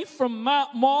safe from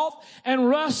moth and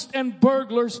rust and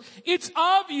burglars. It's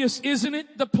obvious, isn't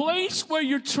it? The place where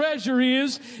your treasure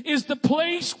is the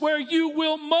place where you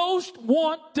will most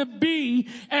want to be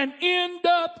and end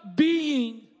up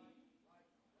being.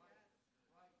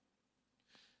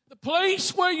 The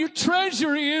place where your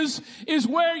treasure is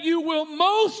where you will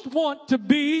most want to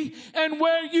be and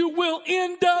where you will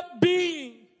end up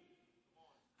being.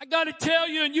 I got to tell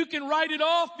you, and you can write it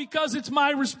off because it's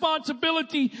my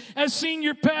responsibility as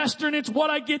senior pastor, and it's what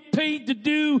I get paid to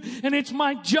do, and it's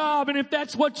my job. And if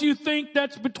that's what you think,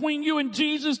 that's between you and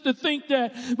Jesus to think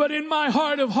that. But in my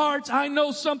heart of hearts, I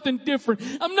know something different.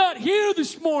 I'm not here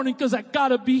this morning because I got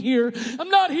to be here. I'm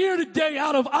not here today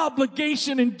out of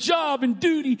obligation and job and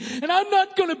duty. And I'm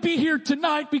not going to be here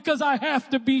tonight because I have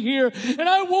to be here. And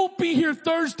I won't be here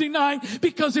Thursday night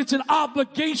because it's an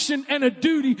obligation and a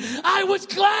duty. I was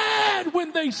glad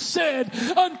when they said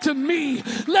unto me,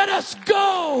 let us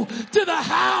go to the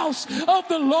house of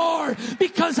the Lord,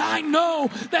 because I know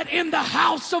that in the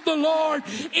house of the Lord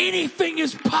anything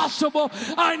is possible.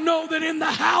 I know that in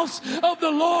the house of the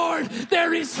Lord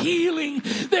there is healing,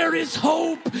 there is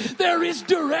hope, there is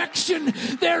direction,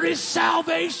 there is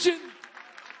salvation.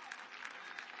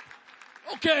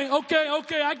 Okay,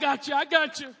 I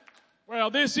got you. Well,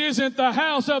 this isn't the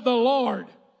house of the Lord.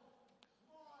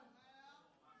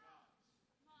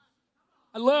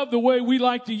 I love the way we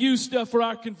like to use stuff for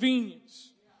our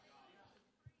convenience.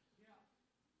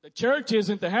 The church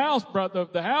isn't the house, brother.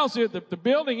 The house is, the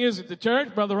building isn't the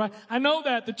church, brother. Right? I know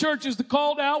that. The church is the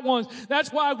called out ones.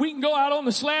 That's why we can go out on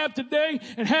the slab today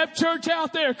and have church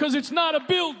out there, because it's not a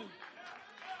building.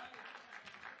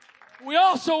 We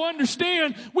also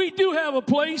understand we do have a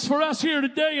place for us here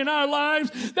today in our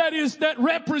lives that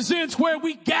represents where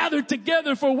we gather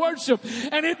together for worship.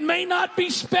 And it may not be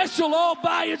special all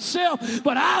by itself,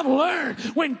 but I've learned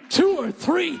when 2 or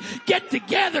 3 get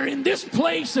together in this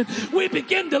place and we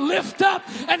begin to lift up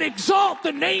and exalt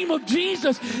the name of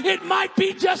Jesus, it might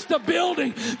be just a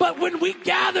building, but when we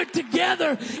gather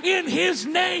together in His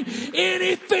name,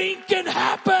 anything can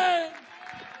happen.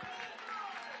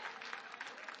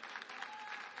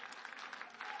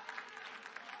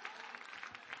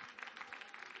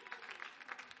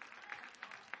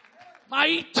 My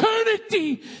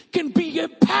eternity can be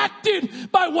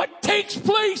impacted by what takes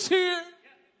place here.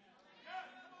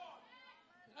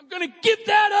 I'm going to give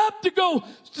that up to go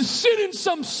to sit in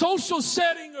some social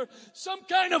setting or some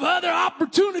kind of other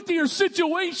opportunity or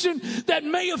situation that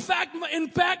may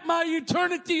impact my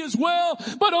eternity as well,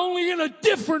 but only in a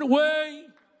different way.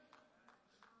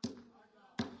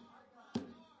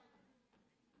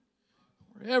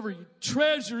 Wherever your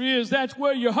treasure is, that's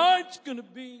where your heart's going to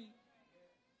be.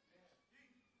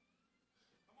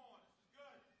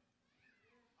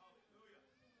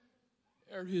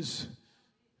 There is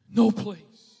no place.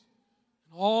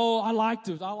 I like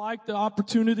the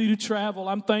opportunity to travel.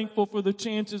 I'm thankful for the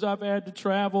chances I've had to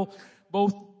travel,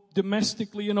 both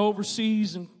domestically and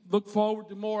overseas, and look forward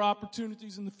to more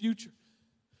opportunities in the future.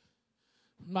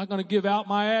 I'm not going to give out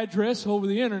my address over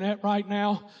the internet right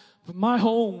now, but my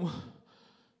home,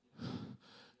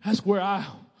 that's where I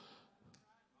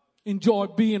enjoy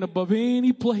being above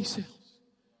any place else.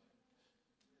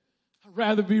 I'd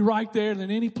rather be right there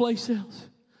than any place else.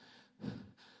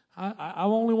 I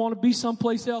only want to be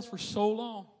someplace else for so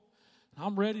long.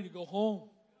 I'm ready to go home.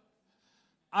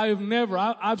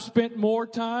 I've spent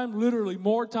literally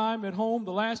more time at home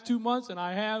the last 2 months than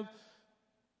I have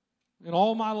in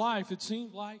all my life, it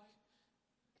seemed like.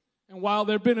 And while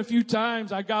there have been a few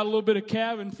times I got a little bit of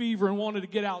cabin fever and wanted to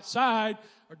get outside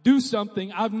or do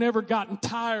something, I've never gotten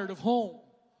tired of home.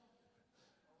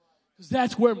 Because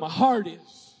that's where my heart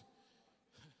is.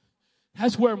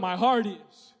 That's where my heart is.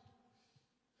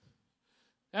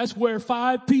 That's where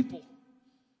 5 people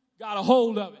got a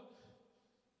hold of it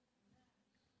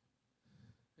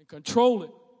and control it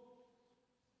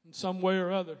in some way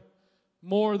or other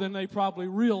more than they probably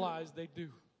realize they do,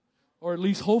 or at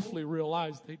least hopefully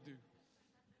realize they do.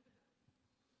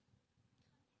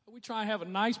 We try and have a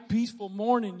nice peaceful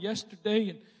morning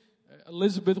yesterday, and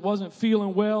Elizabeth wasn't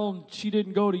feeling well and she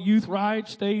didn't go to youth ride,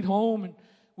 stayed home, and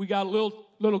we got a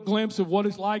little glimpse of what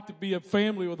it's like to be a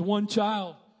family with one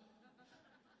child.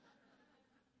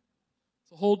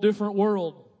 It's a whole different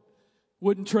world.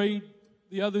 Wouldn't trade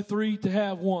the other 3 to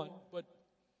have one. But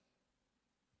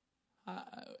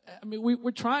I mean,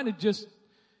 we're trying to just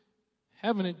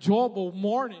have an enjoyable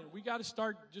morning. We got to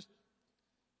start just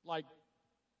like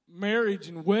marriage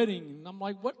and wedding. And I'm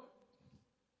like, what?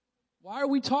 Why are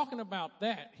we talking about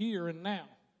that here and now?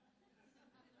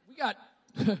 We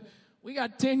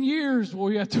got 10 years where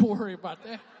we have to worry about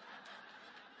that.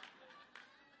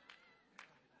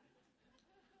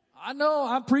 I know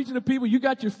I'm preaching to people. You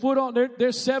got your foot on,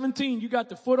 they're 17. You got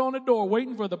the foot on the door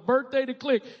waiting for the birthday to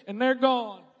click, and they're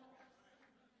gone.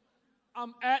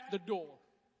 I'm at the door.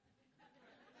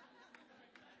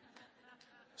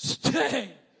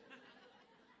 Stay.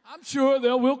 I'm sure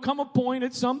there will come a point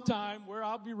at some time where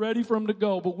I'll be ready for them to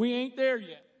go, but we ain't there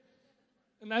yet.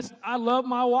 And I love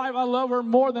my wife. I love her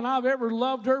more than I've ever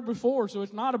loved her before. So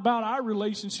it's not about our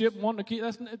relationship wanting to keep.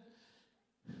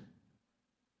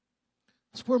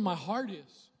 That's where my heart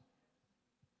is.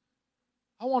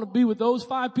 I want to be with those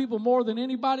 5 people more than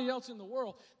anybody else in the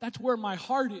world. That's where my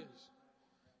heart is.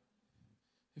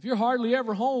 If you're hardly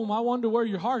ever home, I wonder where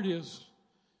your heart is.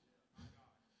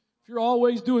 If you're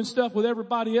always doing stuff with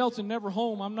everybody else and never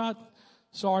home, I'm not,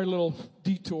 sorry, little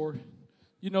detour.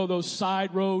 You know those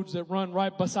side roads that run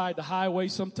right beside the highway?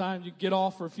 Sometimes you get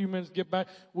off for a few minutes, get back,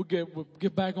 we'll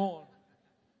get back on.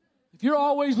 If you're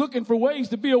always looking for ways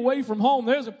to be away from home,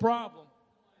 there's a problem.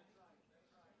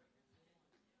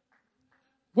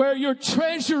 Where your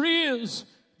treasure is,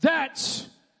 that's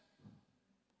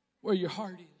where your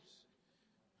heart is.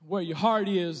 Where your heart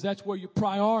is, that's where your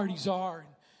priorities are.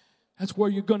 That's where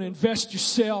you're going to invest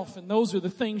yourself, and those are the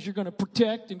things you're going to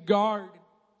protect and guard.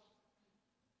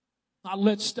 Not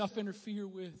let stuff interfere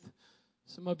with.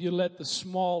 Some of you let the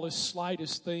smallest,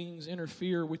 slightest things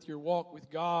interfere with your walk with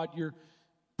God, your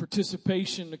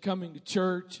participation to coming to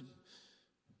church and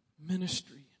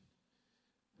ministry.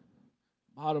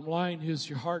 Bottom line is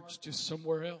your heart's just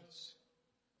somewhere else.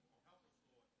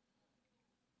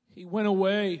 He went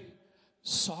away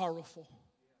sorrowful.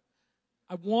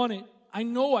 I want it. I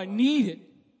know I need it.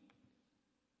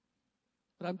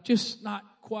 but I'm just not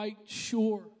quite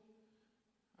sure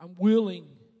I'm willing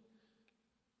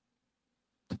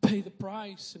to pay the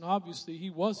price. And obviously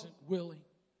he wasn't willing.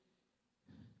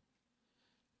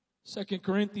 2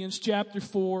 Corinthians chapter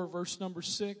 4, verse number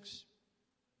 6.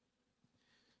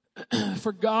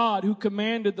 For God, who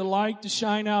commanded the light to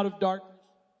shine out of darkness,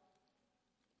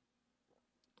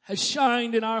 has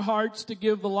shined in our hearts to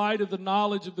give the light of the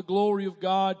knowledge of the glory of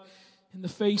God in the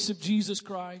face of Jesus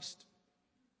Christ.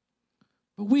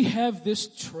 But we have this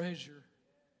treasure.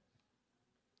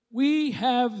 We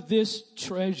have this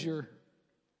treasure.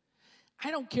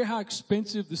 I don't care how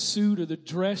expensive the suit or the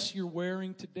dress you're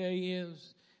wearing today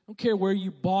is. I don't care where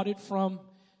you bought it from.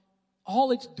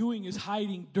 All it's doing is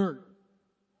hiding dirt.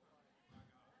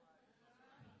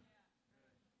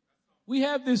 We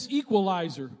have this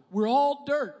equalizer. We're all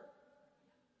dirt.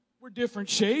 We're different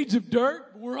shades of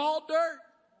dirt, but we're all dirt.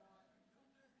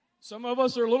 Some of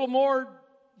us are a little more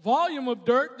volume of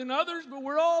dirt than others, but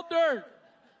we're all dirt.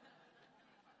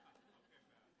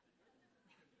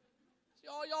 See,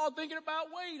 all y'all thinking about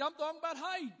weight. I'm talking about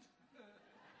height.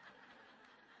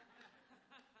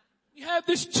 We have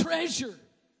this treasure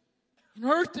in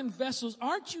earthen vessels.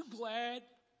 Aren't you glad?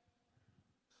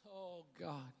 Oh,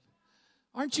 God.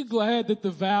 Aren't you glad that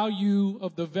the value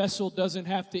of the vessel doesn't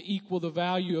have to equal the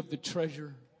value of the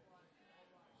treasure?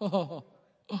 Oh.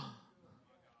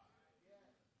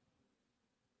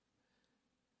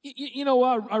 You know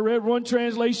what? I read one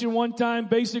translation one time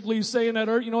basically saying that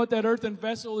you know what that earthen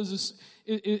vessel is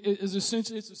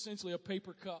essentially, it's essentially a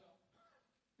paper cup.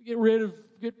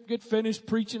 Get finished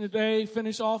preaching today,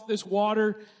 finish off this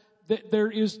water.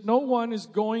 No one is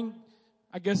going.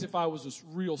 I guess if I was a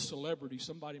real celebrity,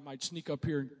 somebody might sneak up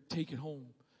here and take it home.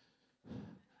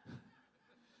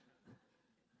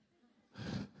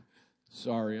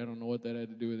 Sorry, I don't know what that had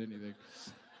to do with anything.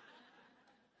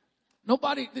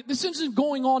 This isn't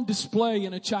going on display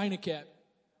in a china cat.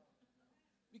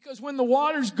 Because when the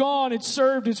water's gone, it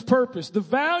served its purpose. The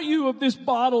value of this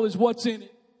bottle is what's in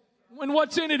it. When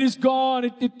what's in it is gone,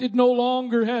 it no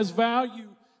longer has value.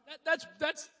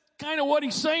 That's kind of what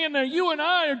he's saying there. You and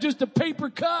I are just a paper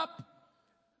cup.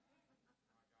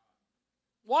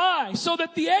 Why? So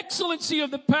that the excellency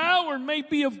of the power may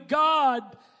be of God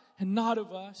and not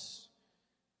of us.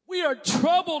 We are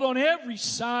troubled on every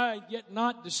side, yet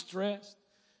not distressed.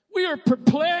 We are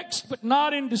perplexed, but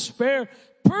not in despair.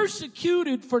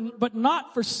 Persecuted, but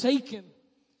not forsaken.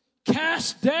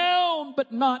 Cast down,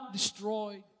 but not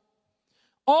destroyed.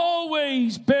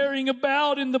 Always bearing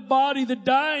about in the body the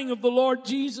dying of the Lord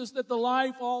Jesus, that the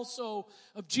life also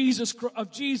of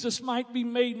Jesus might be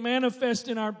made manifest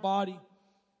in our body.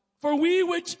 For we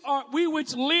which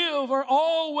live are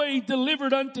always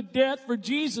delivered unto death for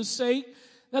Jesus' sake,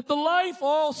 that the life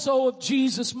also of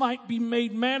Jesus might be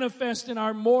made manifest in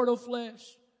our mortal flesh.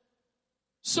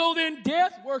 So then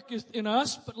death worketh in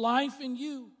us, but life in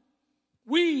you.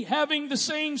 We, having the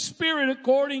same Spirit,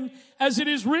 according as it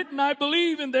is written, I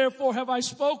believe, and therefore have I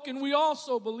spoken. We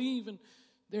also believe, and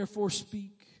therefore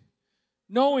speak.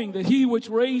 Knowing that he which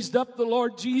raised up the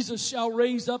Lord Jesus shall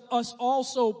raise up us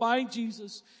also by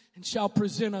Jesus, and shall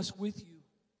present us with you.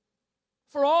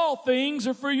 For all things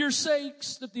are for your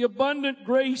sakes, that the abundant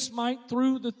grace might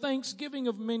through the thanksgiving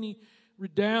of many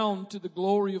redound to the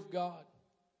glory of God.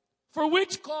 For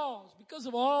which cause, because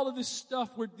of all of this stuff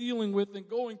we're dealing with and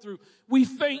going through, we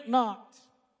faint not.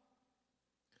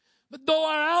 But though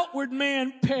our outward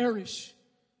man perish,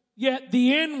 yet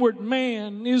the inward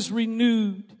man is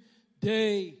renewed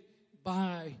day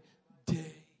by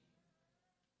day.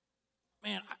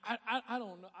 Man, I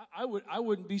don't know. I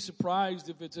wouldn't be surprised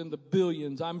if it's in the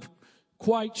billions. I'm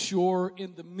quite sure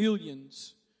in the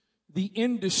millions. The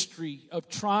industry of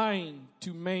trying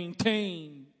to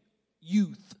maintain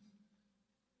youth.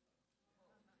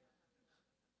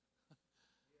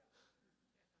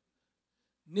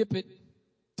 Nip it,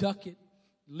 tuck it,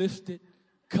 lift it,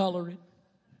 color it.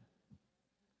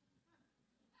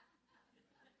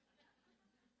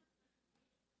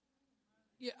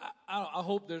 Yeah, I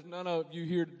hope there's none of you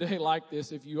here today like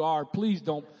this. If you are, please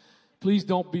don't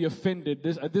be offended.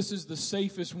 This is the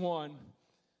safest one.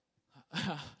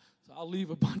 So I'll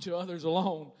leave a bunch of others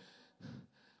alone.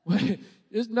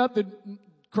 There's nothing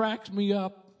cracks me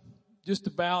up just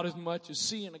about as much as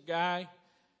seeing a guy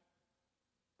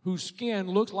whose skin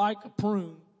looks like a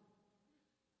prune.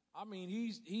 I mean,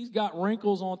 he's got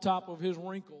wrinkles on top of his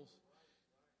wrinkles.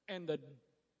 And the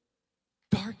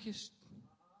darkest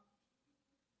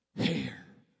hair.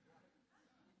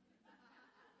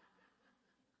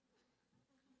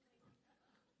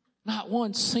 Not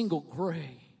one single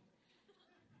gray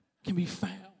can be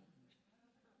found.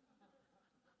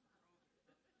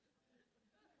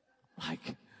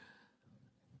 Like,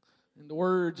 in the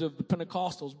words of the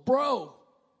Pentecostals, bro.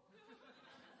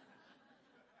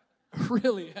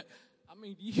 Really? I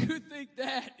mean, do you think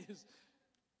that is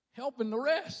helping the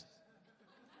rest?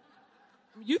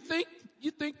 I mean,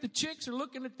 you think the chicks are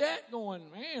looking at that going,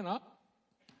 man, I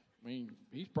mean,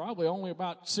 he's probably only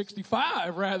about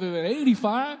 65 rather than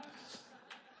 85.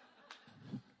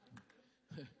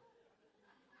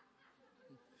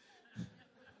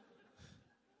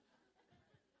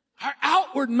 Our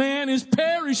outward man is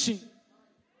perishing.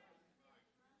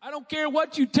 I don't care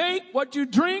what you take, what you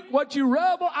drink, what you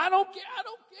rub. I don't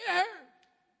care.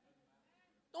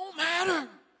 Don't matter.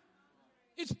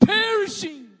 It's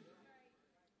perishing.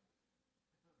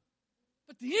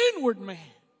 But the inward man,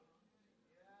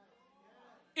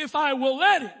 if I will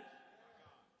let it,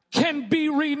 can be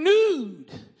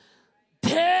renewed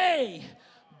day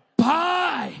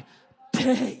by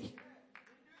day.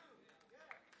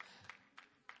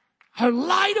 Her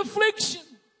light affliction.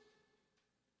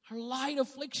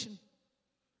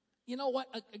 You know what?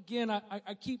 Again, I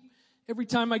keep, every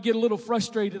time I get a little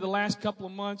frustrated the last couple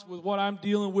of months with what I'm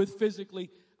dealing with physically,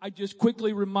 I just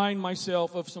quickly remind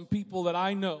myself of some people that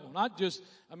I know. There's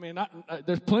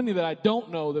plenty that I don't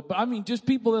know, but I mean just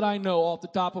people that I know off the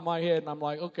top of my head, and I'm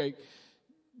like, okay,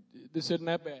 this isn't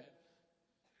that bad.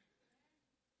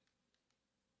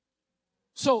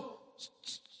 So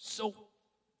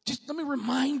just let me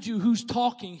remind you who's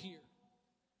talking here.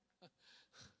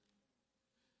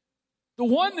 The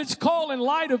one that's calling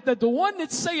the one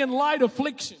that's saying light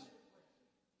affliction.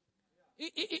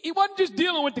 It wasn't just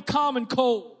dealing with the common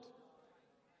cold.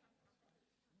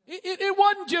 It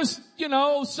wasn't just,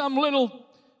 some little,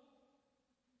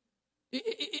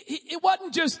 it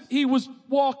wasn't just he was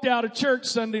walked out of church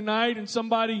Sunday night and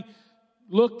somebody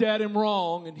looked at him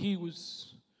wrong and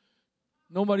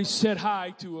nobody said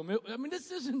hi to him. This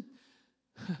isn't,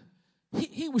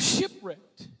 he was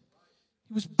shipwrecked.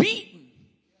 He was beaten.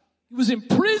 He was in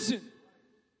prison.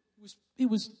 He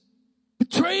was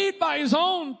betrayed by his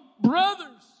own brothers.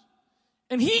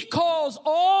 And he calls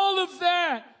all of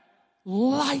that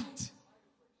light.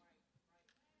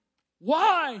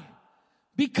 Why?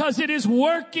 Because it is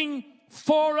working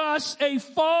for us a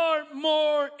far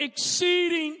more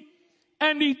exceeding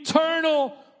and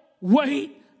eternal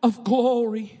weight of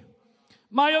glory.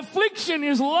 My affliction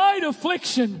is light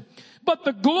affliction, but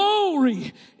the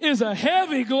glory is a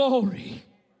heavy glory.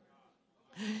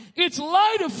 It's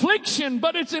light affliction,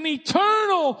 but it's an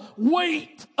eternal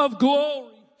weight of glory.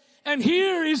 And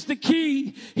here is the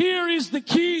key. Here is the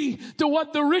key to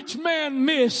what the rich man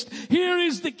missed. Here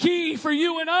is the key for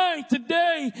you and I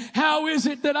today. How is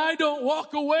it that I don't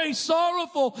walk away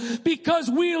sorrowful?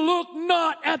 Because we look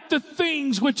not at the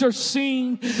things which are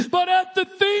seen, but at the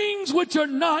things which are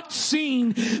not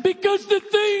seen. Because the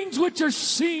things which are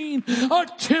seen are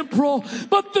temporal,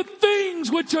 but the things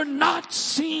which are not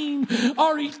seen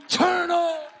are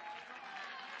eternal.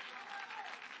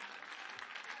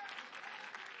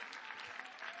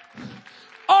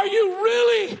 Are you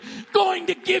really going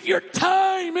to give your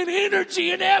time and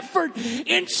energy and effort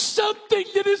in something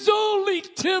that is only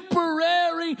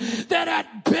temporary, that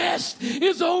at best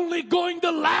is only going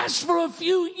to last for a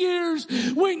few years,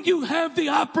 when you have the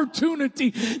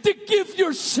opportunity to give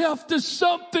yourself to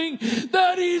something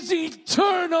that is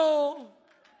eternal?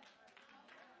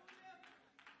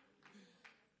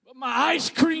 But my ice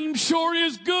cream sure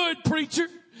is good, preacher.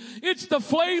 It's the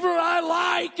flavor I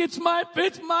like. It's my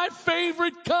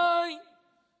favorite kind.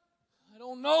 I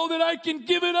don't know that I can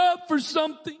give it up for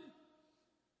something.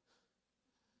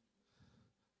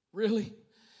 Really?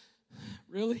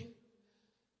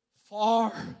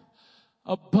 Far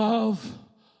above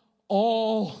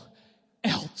all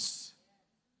else.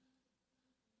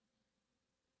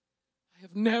 I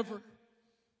have never,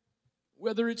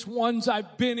 whether it's ones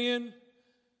I've been in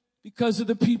because of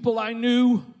the people I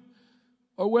knew,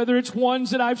 or whether it's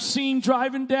ones that I've seen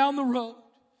driving down the road,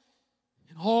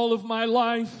 in all of my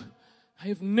life, I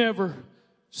have never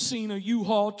seen a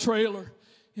U-Haul trailer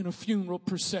in a funeral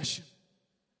procession.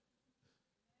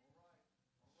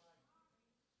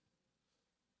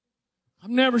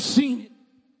 I've never seen it.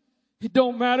 It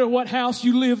don't matter what house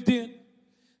you lived in.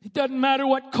 It doesn't matter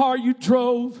what car you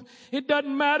drove. It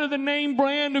doesn't matter the name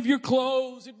brand of your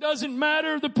clothes. It doesn't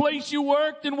matter the place you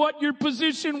worked and what your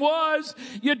position was.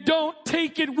 You don't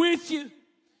take it with you.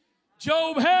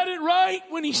 Job had it right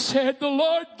when he said, the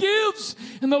Lord gives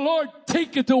and the Lord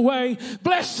taketh away.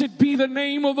 Blessed be the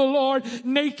name of the Lord.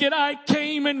 Naked I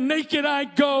came and naked I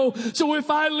go. So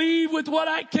if I leave with what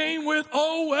I came with,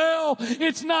 oh well,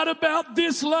 it's not about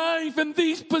this life and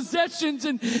these possessions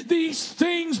and these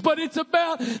things, but it's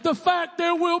about the fact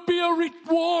there will be a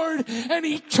reward, an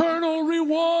eternal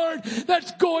reward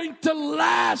that's going to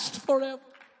last forever.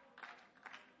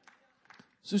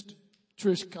 Sister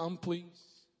Trish, come please.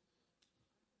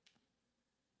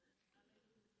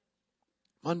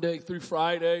 Monday through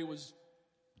Friday was,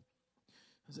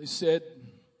 as I said,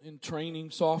 in training,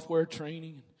 software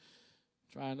training,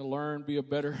 trying to learn, be a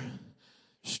better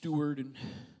steward and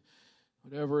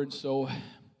whatever. And so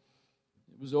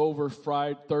it was over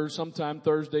Friday, sometime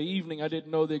Thursday evening. I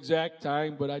didn't know the exact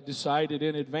time, but I decided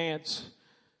in advance.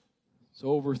 It's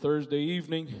over Thursday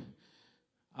evening.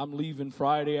 I'm leaving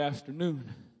Friday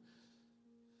afternoon.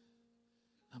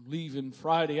 I'm leaving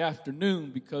Friday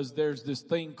afternoon because there's this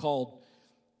thing called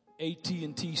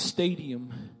AT&T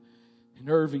Stadium in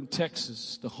Irving,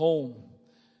 Texas, the home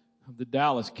of the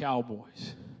Dallas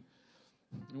Cowboys.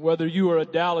 And whether you are a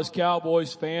Dallas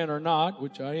Cowboys fan or not,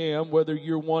 which I am, whether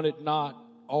you're one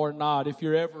or not, if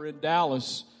you're ever in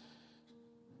Dallas,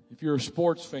 if you're a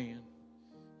sports fan,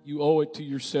 you owe it to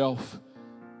yourself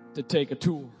to take a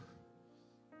tour.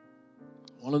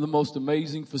 One of the most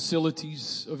amazing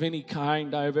facilities of any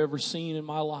kind I have ever seen in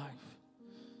my life.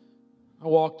 I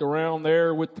walked around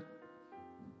there with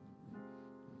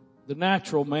the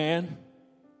natural man.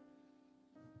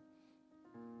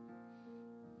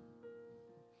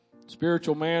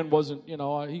 Spiritual man wasn't,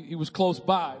 he was close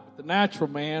by, but the natural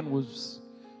man was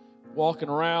walking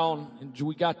around, and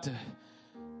we got to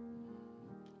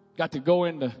go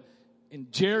in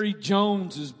Jerry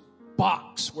Jones's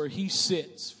box where he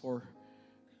sits for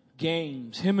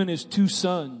games. Him and his two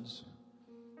sons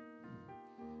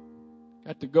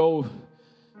got to go.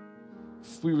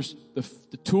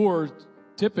 The tour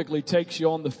typically takes you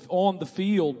on the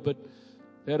field, but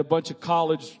they had a bunch of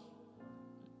college,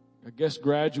 I guess,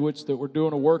 graduates that were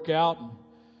doing a workout, and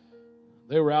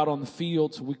they were out on the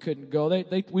field, so we couldn't go.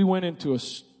 We went into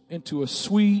a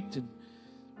suite, and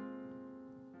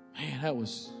man, that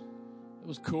was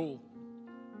cool.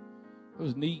 It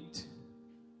was neat.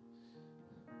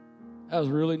 That was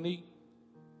really neat.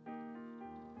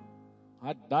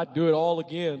 I'd do it all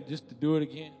again just to do it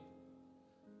again.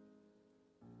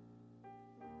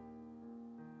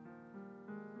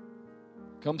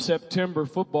 Come September,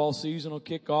 football season will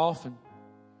kick off, and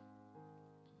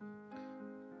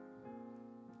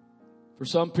for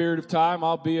some period of time,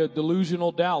 I'll be a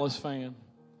delusional Dallas fan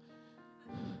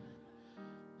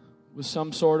with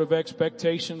some sort of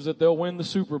expectations that they'll win the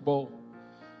Super Bowl.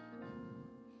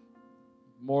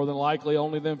 More than likely,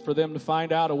 only for them to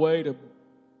find out a way to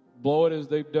blow it as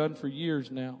they've done for years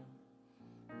now.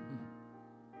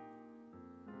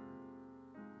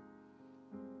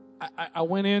 I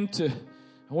went into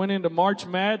March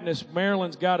Madness.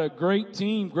 Maryland's got a great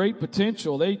team, great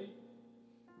potential. A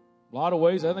lot of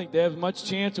ways, I think they have as much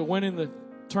chance of winning the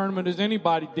tournament as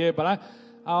anybody did. But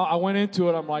I went into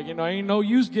it, I'm like, ain't no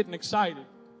use getting excited.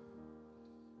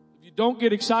 If you don't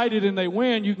get excited and they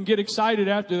win, you can get excited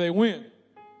after they win.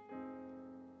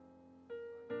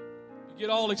 You get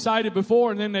all excited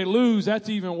before and then they lose, that's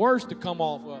even worse to come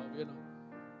off of,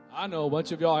 I know a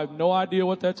bunch of y'all have no idea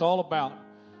what that's all about.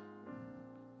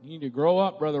 You need to grow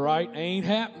up, Brother Wright. Ain't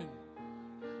happening.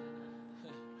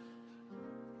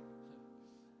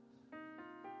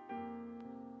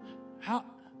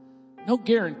 No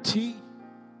guarantee.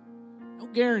 No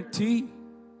guarantee.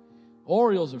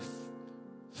 Orioles are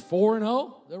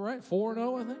 4-0. Is that right?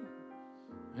 4-0, I think.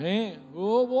 Man,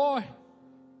 oh boy.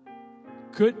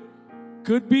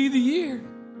 Could be the year.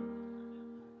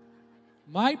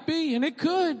 Might be, and it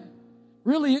could.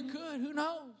 Really, it could. Who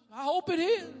knows? I hope it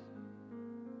is.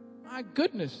 My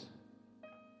goodness.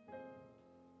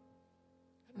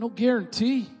 No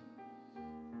guarantee.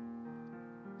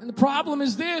 And the problem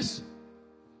is this.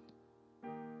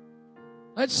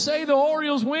 Let's say the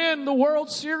Orioles win the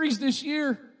World Series this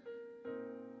year.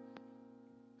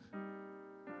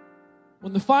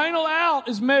 When the final out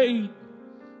is made,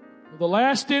 the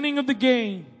last inning of the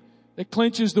game that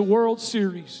clinches the World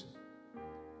Series,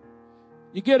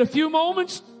 you get a few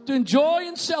moments to enjoy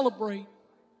and celebrate.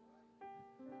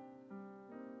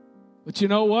 But you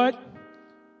know what?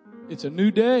 It's a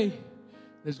new day.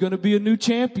 There's going to be a new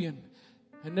champion.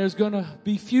 And there's going to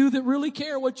be few that really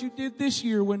care what you did this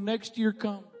year when next year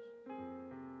comes.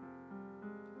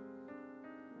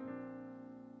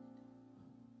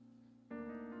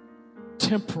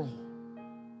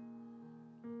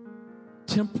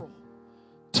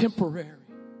 temporary.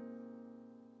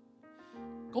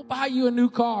 Go buy you a new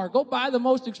car. Go buy the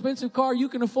most expensive car you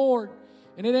can afford.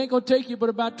 And it ain't going to take you but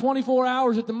about 24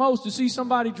 hours at the most to see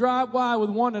somebody drive by with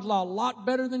one that's a lot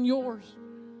better than yours.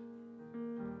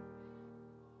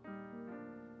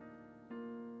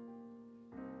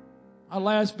 My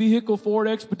last vehicle, Ford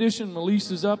Expedition, my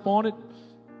lease is up on it.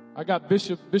 I got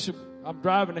Bishop, I'm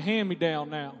driving a hand-me-down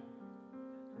now.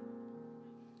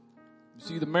 You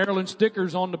see the Maryland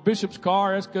stickers on the Bishop's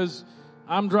car, that's because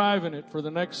I'm driving it for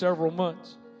the next several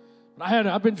months.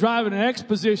 I've been driving an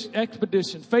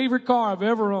Expedition, favorite car I've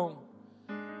ever owned.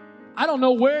 I don't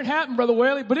know where it happened, Brother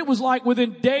Whaley, but it was like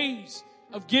within days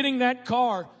of getting that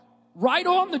car, right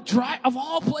on the of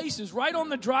all places, right on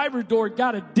the driver's door, it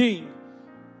got a ding.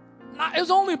 It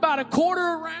was only about a quarter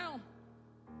around.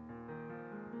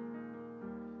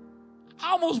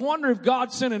 I almost wonder if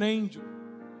God sent an angel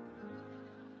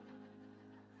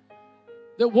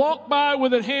that walked by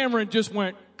with a hammer and just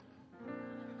went.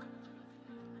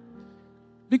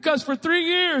 Because for 3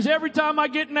 years, every time I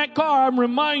get in that car, I'm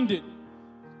reminded,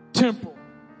 temporal.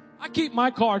 I keep my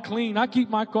car clean. I keep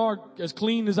my car as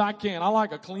clean as I can. I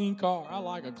like a clean car.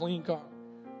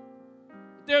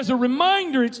 There's a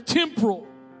reminder, it's temporal.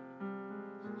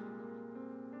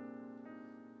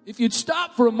 If you'd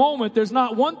stop for a moment, there's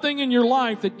not one thing in your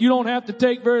life that you don't have to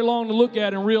take very long to look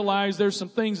at and realize there's some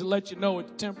things that let you know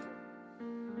it's temporal.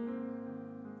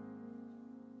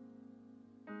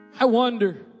 I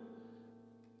wonder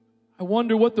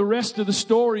what the rest of the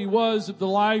story was of the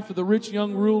life of the rich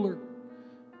young ruler.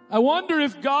 I wonder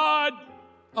if God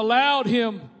allowed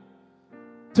him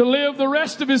to live the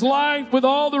rest of his life with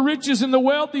all the riches and the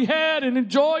wealth he had and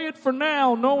enjoy it for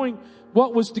now, knowing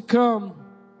what was to come.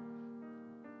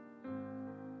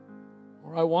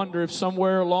 Or I wonder if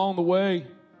somewhere along the way,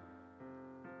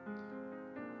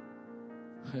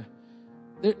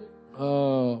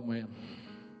 oh man.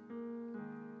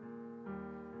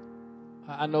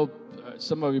 I know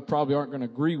some of you probably aren't going to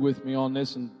agree with me on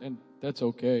this, and that's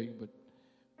okay, but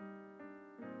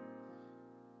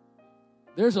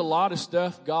there's a lot of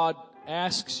stuff God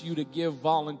asks you to give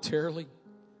voluntarily.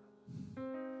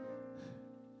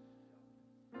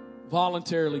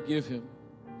 Voluntarily give Him.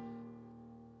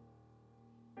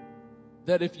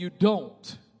 That if you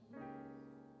don't,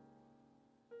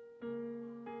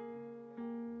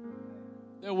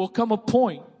 there will come a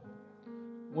point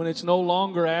when it's no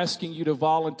longer asking you to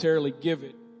voluntarily give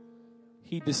it.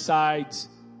 He decides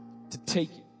to take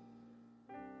it.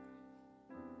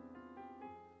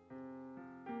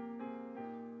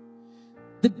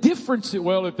 The difference is,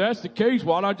 well, if that's the case,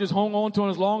 why not just hold on to it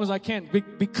as long as I can?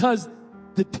 Because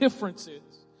the difference is,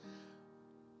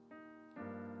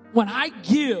 when I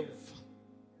give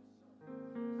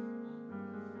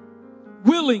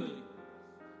willingly,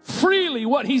 freely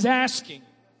what He's asking,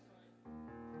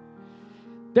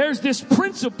 there's this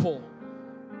principle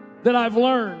that I've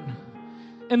learned,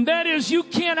 and that is you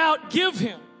can't outgive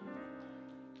Him.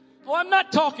 Oh, I'm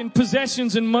not talking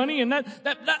possessions and money, and that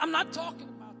I'm not talking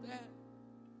about that.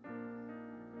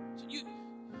 So you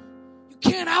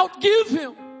can't outgive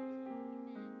Him.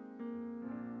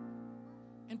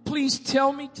 And please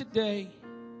tell me today,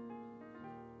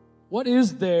 what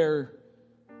is there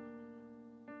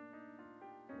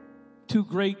too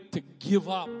great to give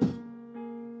up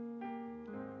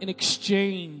in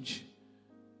exchange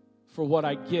for what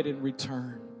I get in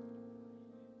return?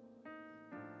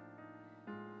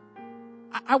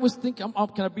 I was thinking,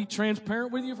 can I be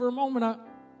transparent with you for a moment?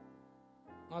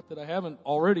 Not that I haven't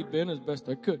already been, as best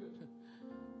I could.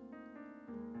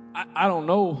 I don't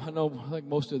know. I think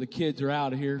most of the kids are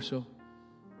out of here, so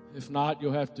if not,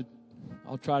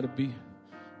 I'll try to be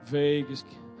vague.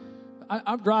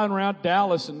 I'm driving around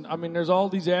Dallas, and I mean, there's all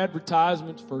these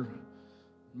advertisements for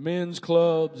men's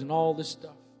clubs and all this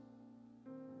stuff.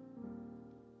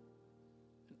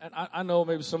 And I know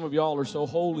maybe some of y'all are so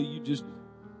holy, you just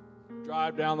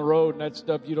drive down the road and that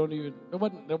stuff, there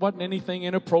wasn't anything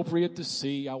inappropriate to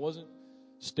see. I wasn't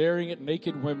staring at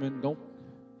naked women.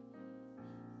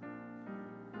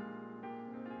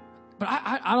 But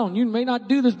I don't, you may not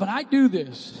do this, but I do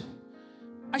this.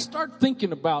 I start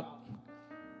thinking about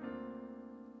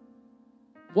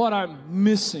what I'm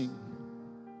missing.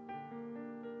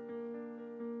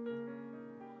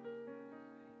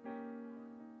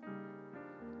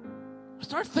 I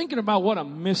start thinking about what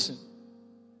I'm missing.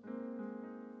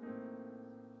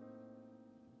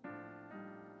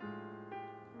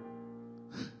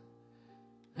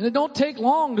 And it don't take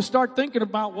long to start thinking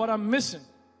about what I'm missing.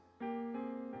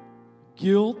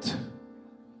 Guilt,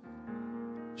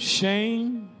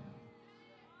 shame,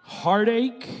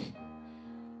 heartache,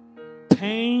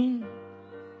 pain,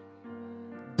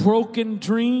 broken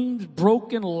dreams,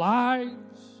 broken lives.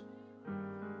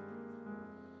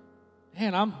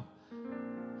 Man, I'm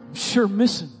sure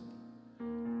missing.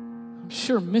 I'm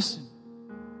sure missing.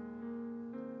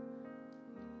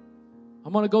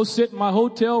 I'm going to go sit in my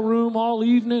hotel room all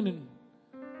evening and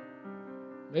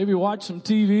maybe watch some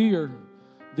TV, or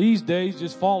these days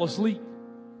just fall asleep.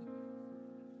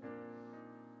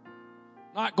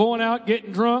 Not going out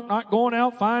getting drunk, not going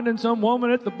out finding some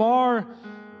woman at the bar.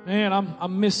 Man,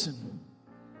 I'm missing.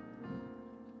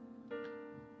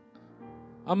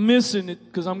 I'm missing it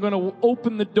because I'm going to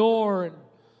open the door and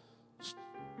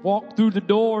walk through the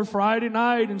door Friday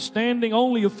night and standing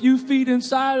only a few feet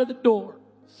inside of the door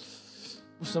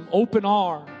with some open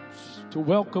arms to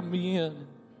welcome me in.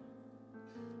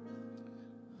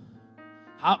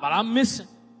 But I'm missing.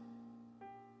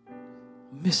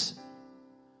 I'm missing.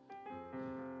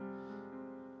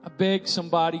 I beg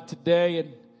somebody today,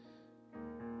 and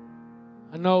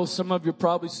I know some of you are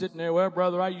probably sitting there, well,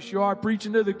 brother, you sure are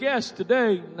preaching to the guests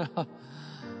today.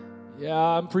 Yeah,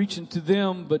 I'm preaching to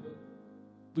them, but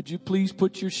would you please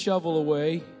put your shovel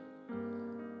away?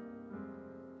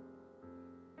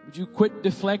 Would you quit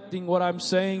deflecting what I'm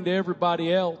saying to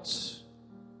everybody else?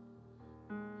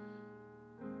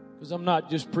 Because I'm not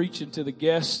just preaching to the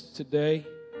guests today.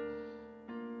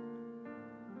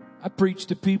 I preached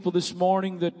to people this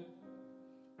morning that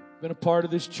have been a part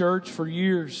of this church for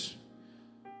years,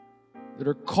 that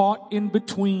are caught in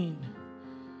between.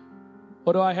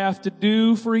 What do I have to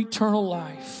do for eternal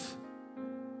life?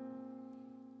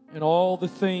 And all the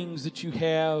things that you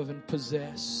have and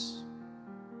possess.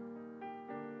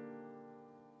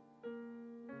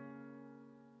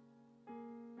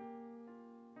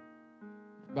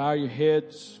 Bow your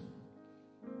heads.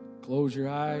 Close your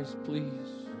eyes, please.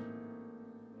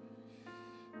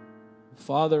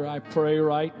 Father, I pray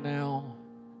right now,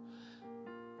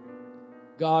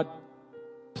 God,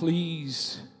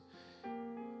 please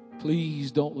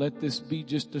don't let this be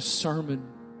just a sermon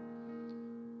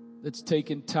that's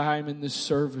taken time in this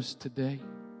service today.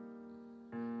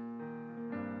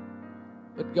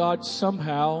 But God,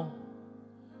 somehow,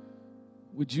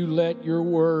 would you let your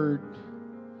word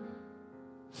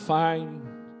find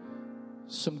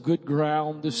some good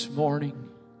ground this morning?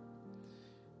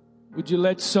 Would you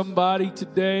let somebody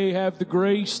today have the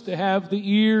grace to have the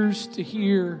ears to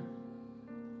hear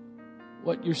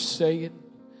what you're saying?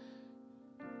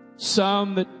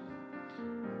 Some that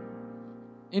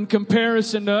in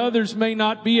comparison to others may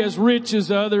not be as rich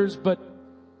as others, but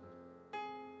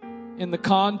in the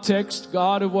context,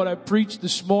 God, of what I preached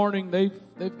this morning,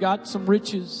 they've got some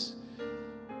riches,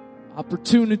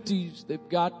 opportunities. They've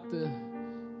got the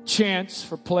chance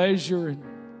for pleasure. And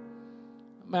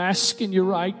I'm asking you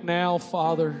right now,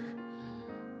 Father,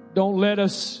 don't let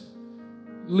us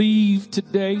leave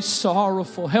today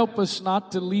sorrowful. Help us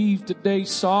not to leave today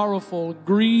sorrowful and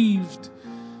grieved.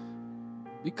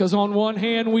 Because on one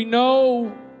hand, we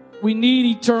know we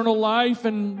need eternal life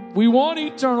and we want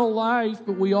eternal life,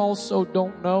 but we also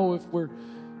don't know if we're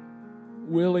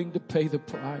willing to pay the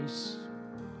price.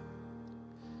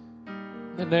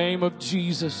 In the name of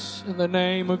Jesus, in the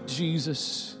name of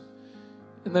Jesus,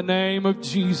 in the name of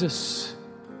Jesus.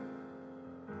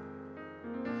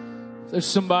 If there's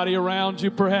somebody around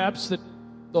you perhaps that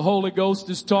the Holy Ghost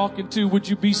is talking to, would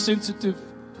you be sensitive?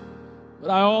 But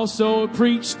I also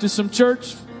preached to some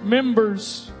church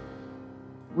members,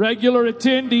 regular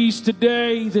attendees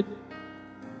today, that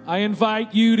I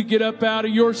invite you to get up out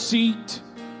of your seat.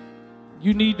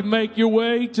 You need to make your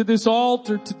way to this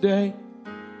altar today.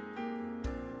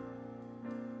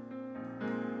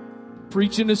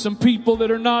 Preaching to some people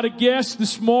that are not a guest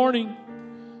this morning.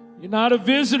 You're not a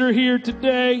visitor here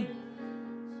today.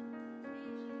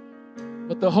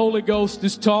 But the Holy Ghost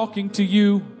is talking to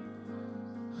you.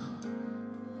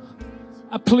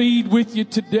 I plead with you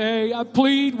today. I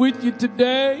plead with you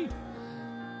today.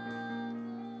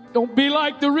 Don't be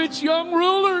like the rich young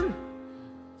ruler.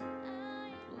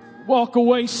 Walk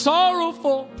away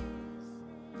sorrowful.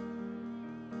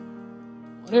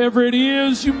 Whatever it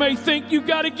is you may think you've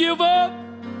got to give up,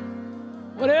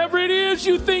 whatever it is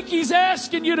you think He's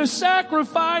asking you to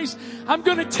sacrifice, I'm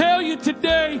going to tell you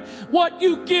today, what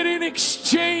you get in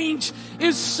exchange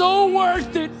is so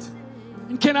worth it.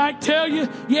 And can I tell you,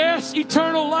 yes,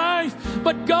 eternal life,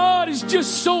 but God is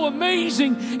just so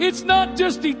amazing. It's not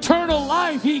just eternal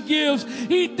life He gives.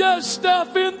 He does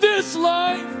stuff in this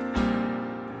life.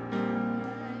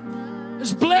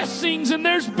 There's blessings and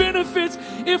there's benefits.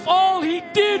 If all He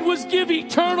did was give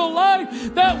eternal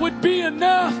life, that would be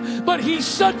enough. But He's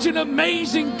such an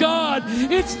amazing God.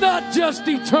 It's not just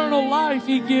eternal life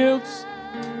He gives.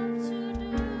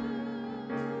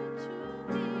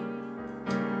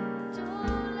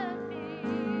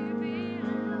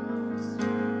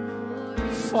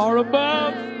 Far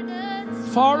above,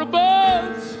 far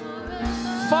above,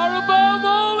 far above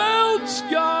all else,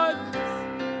 God.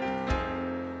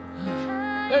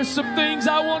 There's some things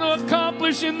I want to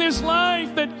accomplish in this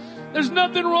life that there's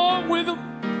nothing wrong with them.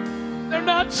 They're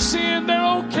not sin,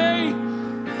 they're okay.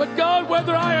 But God,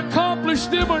 whether I accomplish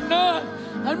them or not,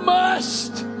 I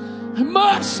must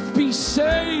be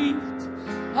saved.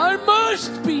 I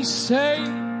must be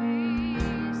saved.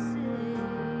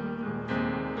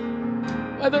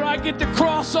 Whether I get to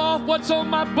cross off what's on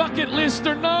my bucket list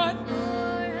or not,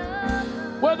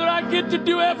 whether I get to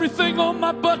do everything on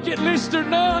my bucket list or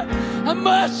not, I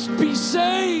must be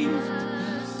saved.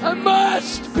 I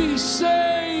must be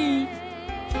saved.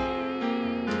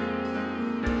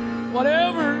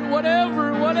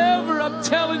 Whatever I'm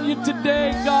telling you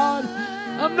today, God,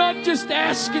 I'm not just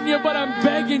asking you, but I'm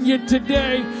begging you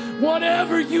today.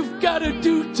 Whatever you've got to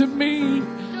do to me,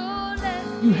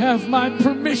 you have my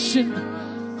permission.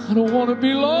 I don't want to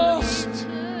be lost.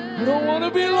 I don't want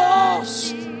to be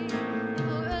lost.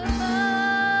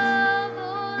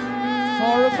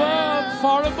 Far above,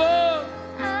 far above.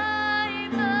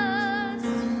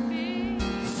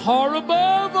 Far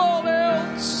above all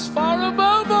else. Far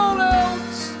above all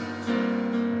else.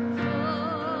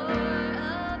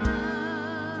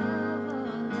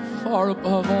 Far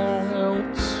above all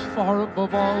else. Far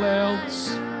above all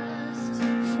else.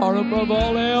 Far above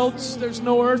all else. There's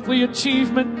no earthly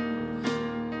achievement.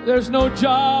 There's no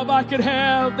job I could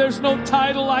have. There's no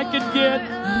title I could get.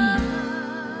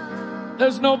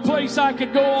 There's no place I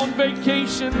could go on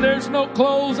vacation. There's no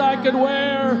clothes I could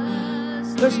wear.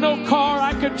 There's no car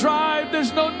I could drive.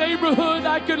 There's no neighborhood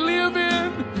I could live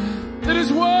in that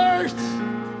is worth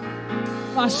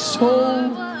my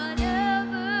soul,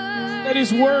 that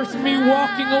is worth me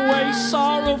walking away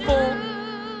sorrowful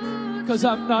because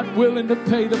I'm not willing to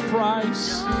pay the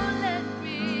price.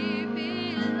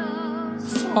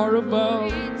 Far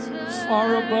above,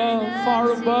 far above,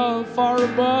 far above, far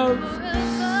above.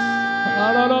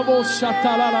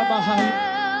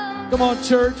 Come on,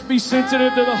 church, be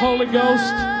sensitive to the Holy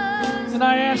Ghost. And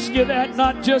I ask you that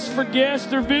not just for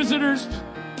guests or visitors.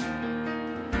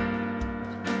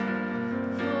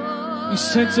 Be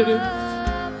sensitive.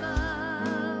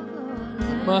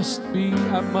 I must be,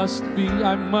 I must be,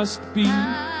 I must be.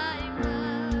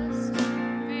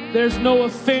 There's no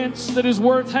offense that is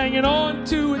worth hanging on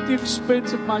to at the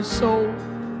expense of my soul.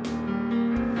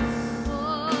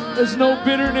 There's no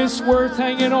bitterness worth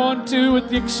hanging on to at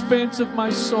the expense of my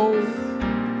soul.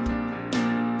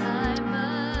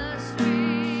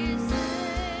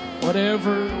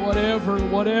 Whatever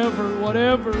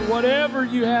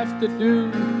you have to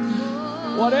do,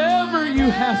 whatever you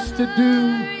have to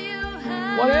do,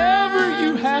 whatever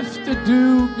you have to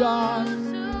do, God.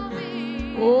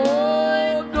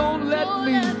 Oh, don't let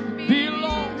me be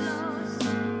lost.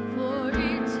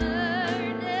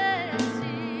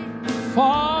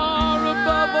 Far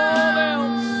above all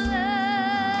else.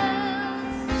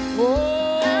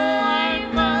 Oh, I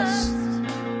must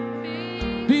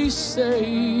be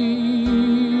saved.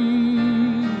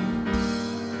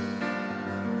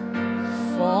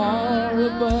 Far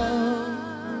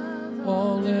above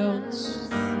all else.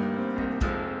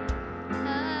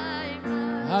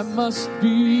 I must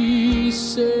be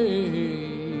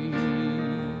saved.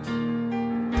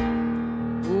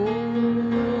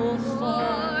 Oh,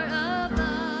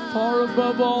 far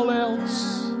above all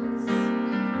else.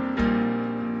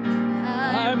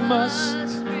 I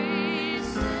must be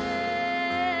saved.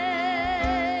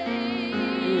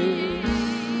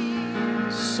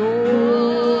 So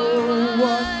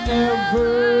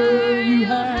whatever you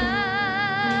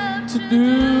have to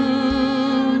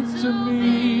do to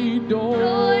me,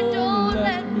 don't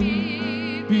let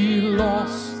me be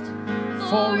lost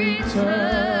for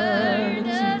eternity.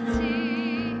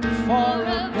 Far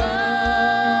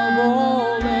above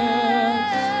all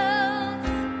else,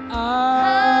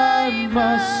 I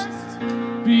must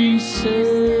be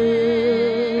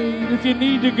saved. If you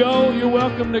need to go, you're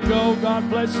welcome to go. God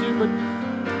bless you, but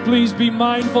please be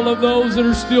mindful of those that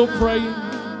are still praying.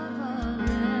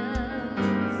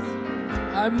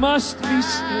 I must be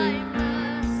saved.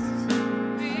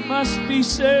 I must be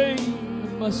saved. I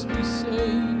must be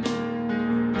saved.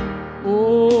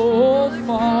 Oh,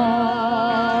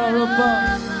 far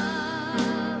above.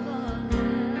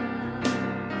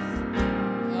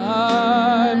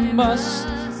 I must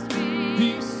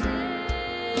be saved.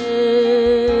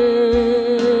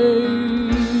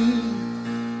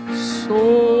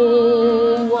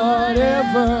 So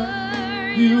whatever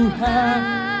you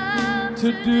have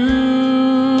to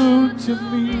do to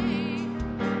me,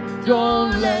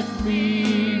 don't let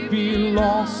me be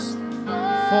lost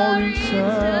for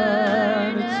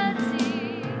eternity,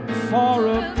 far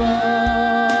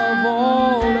above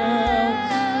all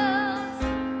else.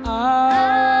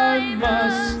 I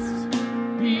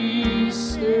must be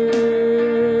saved.